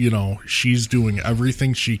 She's doing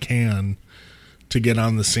everything she can to get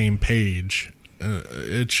on the same page.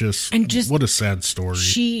 It's just what a sad story.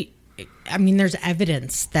 There's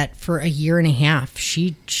evidence that for a year and a half,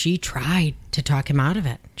 she tried to talk him out of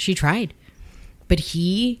it. She tried. But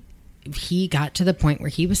he got to the point where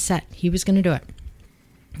he was set. He was going to do it,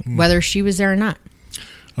 whether she was there or not.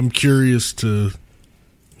 I'm curious to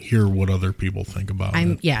hear what other people think about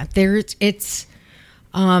it. Yeah,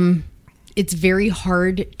 it's very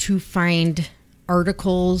hard to find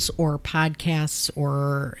articles or podcasts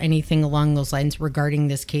or anything along those lines regarding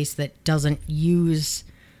this case that doesn't use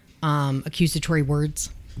accusatory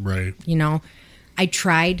words. Right. I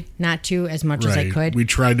tried not to as much as I could. We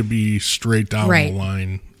tried to be straight down the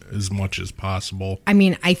line as much as possible.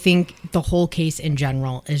 I think the whole case in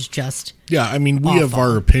general is just we awful. Have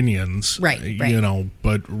our opinions. Right.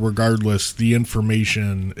 But regardless, the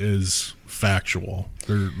information is factual.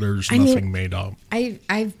 There's nothing made up.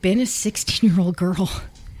 I've been a 16-year-old girl.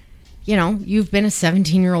 You've been a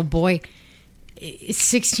 17-year-old boy.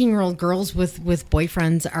 16-year-old girls with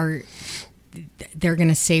boyfriends they're going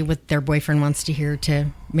to say what their boyfriend wants to hear to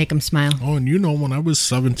make them smile. Oh, and when I was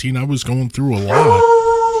 17, I was going through a lot.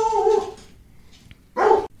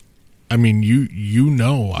 I mean,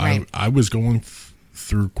 right. I was going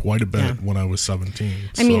through quite a bit when I was 17.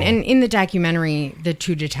 I mean, and in the documentary, the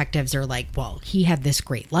two detectives are like, well, he had this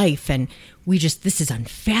great life, and this is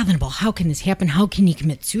unfathomable. How can this happen? How can he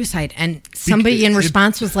commit suicide? And somebody in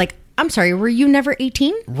response was like, I'm sorry, were you never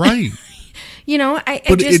 18? Right.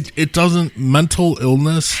 It doesn't, mental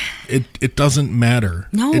illness, it doesn't matter.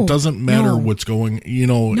 No. It doesn't matter what's going,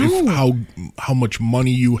 if how much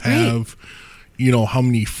money you have, right. How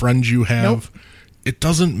many friends you have. Nope. It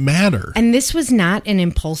doesn't matter. And this was not an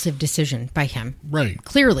impulsive decision by him. Right.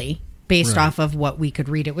 Clearly, based off of what we could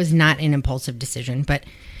read, it was not an impulsive decision. But,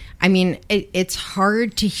 I mean, it's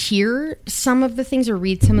hard to hear some of the things or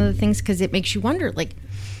read some of the things because it makes you wonder, like,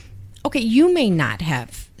 okay, you may not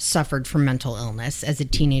have suffered from mental illness as a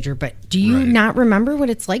teenager, but do you not remember what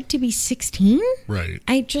it's like to be 16? Right.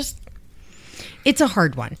 It's a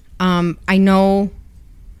hard one. I know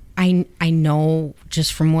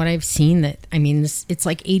just from what I've seen that, I mean, it's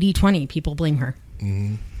like 80-20. People blame her.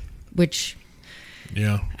 Mm-hmm. Which,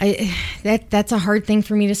 that's a hard thing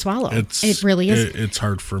for me to swallow. It really is. It's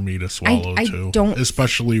hard for me to swallow, too.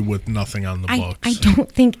 Especially with nothing on the books. I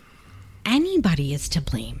don't think anybody is to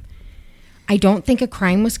blame. I don't think a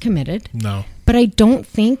crime was committed. No. But I don't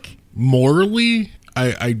think... Morally,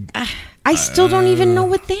 I still don't even know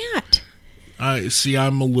what that...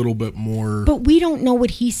 I'm a little bit more... But we don't know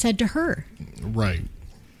what he said to her. Right.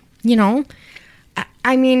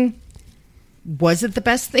 I mean, was it the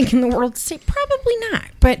best thing in the world to say? Probably not.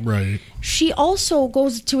 But she also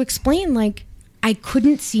goes to explain, like, I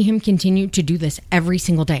couldn't see him continue to do this every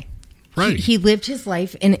single day. Right. He lived his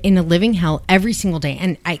life in a living hell every single day,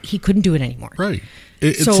 and he couldn't do it anymore. Right.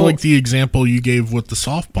 It's like the example you gave with the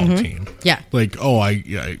softball team. Yeah. Like,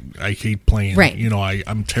 I hate playing. Right.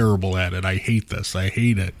 I'm terrible at it. I hate this. I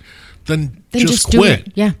hate it. Then just quit. Do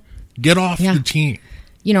it. Yeah. Get off the team.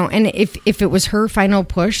 And if it was her final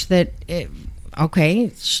push, to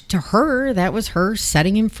her, that was her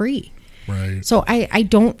setting him free. Right. So I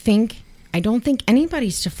don't think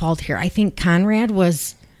anybody's to fault here. I think Conrad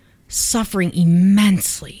was suffering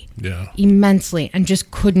immensely. Yeah. Immensely, and just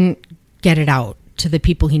couldn't get it out to the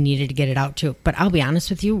people he needed to get it out to. But I'll be honest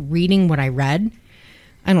with you, reading what I read,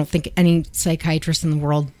 I don't think any psychiatrist in the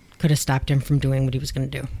world could have stopped him from doing what he was going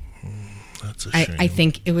to do. That's a shame. I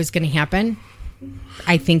think it was going to happen.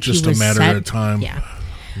 I think just he was a matter set. of time. Yeah.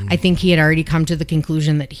 I think he had already come to the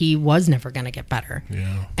conclusion that he was never going to get better.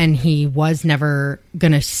 Yeah. And he was never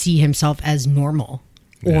going to see himself as normal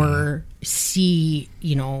or see,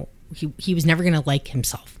 he was never going to like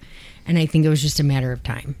himself. And I think it was just a matter of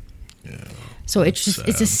time. Yeah. So it's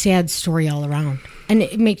a sad story all around. And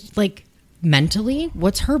it makes, like, mentally,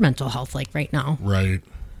 what's her mental health like right now? Right.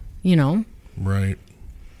 Right.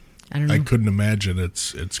 I don't know. I couldn't imagine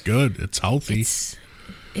it's good. It's healthy. It's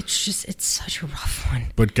such a rough one.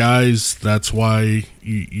 But guys, that's why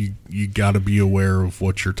you got to be aware of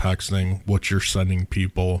what you're texting, what you're sending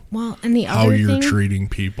people. Well, and the other how you're treating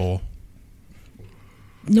people.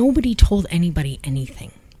 Nobody told anybody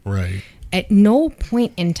anything. Right. At no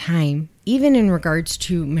point in time, even in regards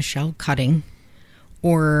to Michelle cutting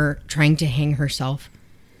or trying to hang herself,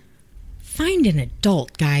 find an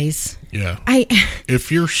adult, guys. Yeah.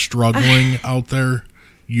 If you're struggling out there,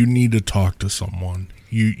 you need to talk to someone.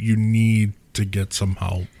 You need to get some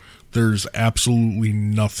help. There's absolutely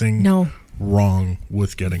nothing wrong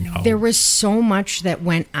with getting help. There was so much that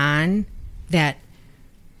went on that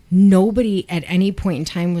nobody at any point in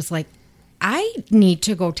time was like, I need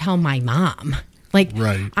to go tell my mom. Like,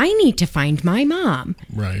 I need to find my mom.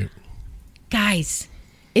 Right. Guys,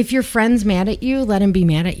 if your friend's mad at you, let him be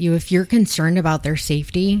mad at you. If you're concerned about their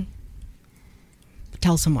safety,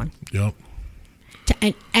 tell someone. Yep.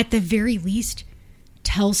 And at the very least,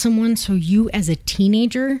 tell someone so you as a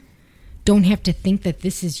teenager don't have to think that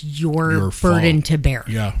this is your burden to bear.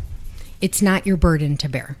 Yeah. It's not your burden to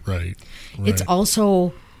bear. Right. It's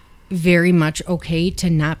also very much okay to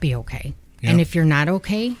not be okay. Yeah. And if you're not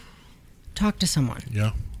okay, talk to someone.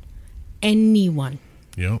 Yeah. Anyone.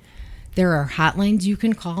 Yep. There are hotlines you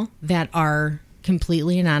can call that are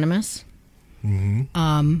completely anonymous.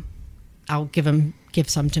 Mm-hmm. I'll give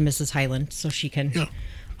some to Mrs. Highland so she can.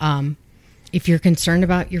 Yeah. If you're concerned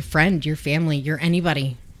about your friend, your family, your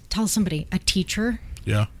anybody, tell somebody. A teacher.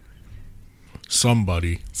 Yeah.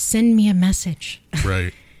 Somebody. Send me a message.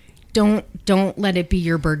 Right. Don't let it be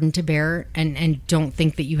your burden to bear, and don't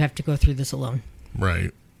think that you have to go through this alone.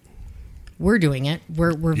 Right. We're doing it.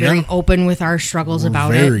 We're very open with our struggles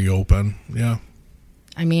about it. Very open. Yeah.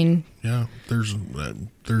 I mean, yeah,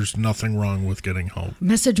 there's nothing wrong with getting help.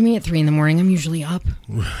 Message me at 3 a.m. I'm usually up.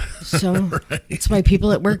 So right. That's why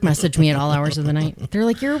people at work message me at all hours of the night. They're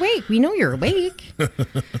like, "You're awake. We know you're awake."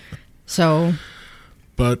 So.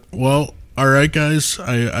 But, well, all right, guys.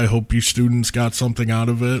 I hope you students got something out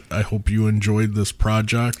of it. I hope you enjoyed this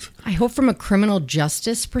project. I hope from a criminal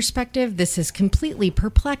justice perspective, this has completely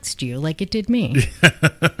perplexed you like it did me.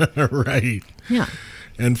 Right. Yeah.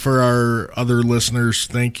 And for our other listeners,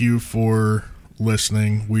 thank you for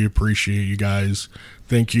listening. We appreciate you guys.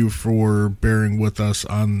 Thank you for bearing with us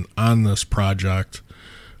on this project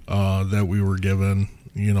that we were given.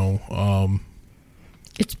 You know,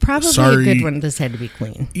 it's probably a good one. This had to be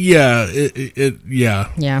clean. Yeah,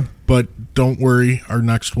 yeah. Yeah. But don't worry, our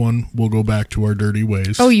next one we'll go back to our dirty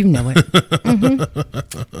ways. Oh, you know it.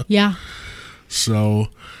 Mm-hmm. Yeah. So,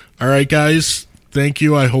 all right, guys. Thank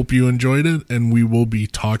you. I hope you enjoyed it, and we will be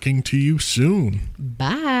talking to you soon.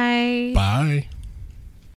 Bye. Bye.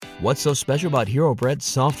 What's so special about Hero Bread's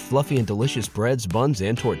soft, fluffy, and delicious breads, buns,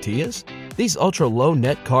 and tortillas? These ultra-low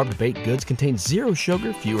net-carb baked goods contain zero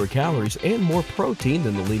sugar, fewer calories, and more protein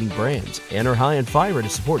than the leading brands, and are high in fiber to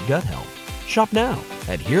support gut health. Shop now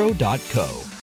at Hero.co.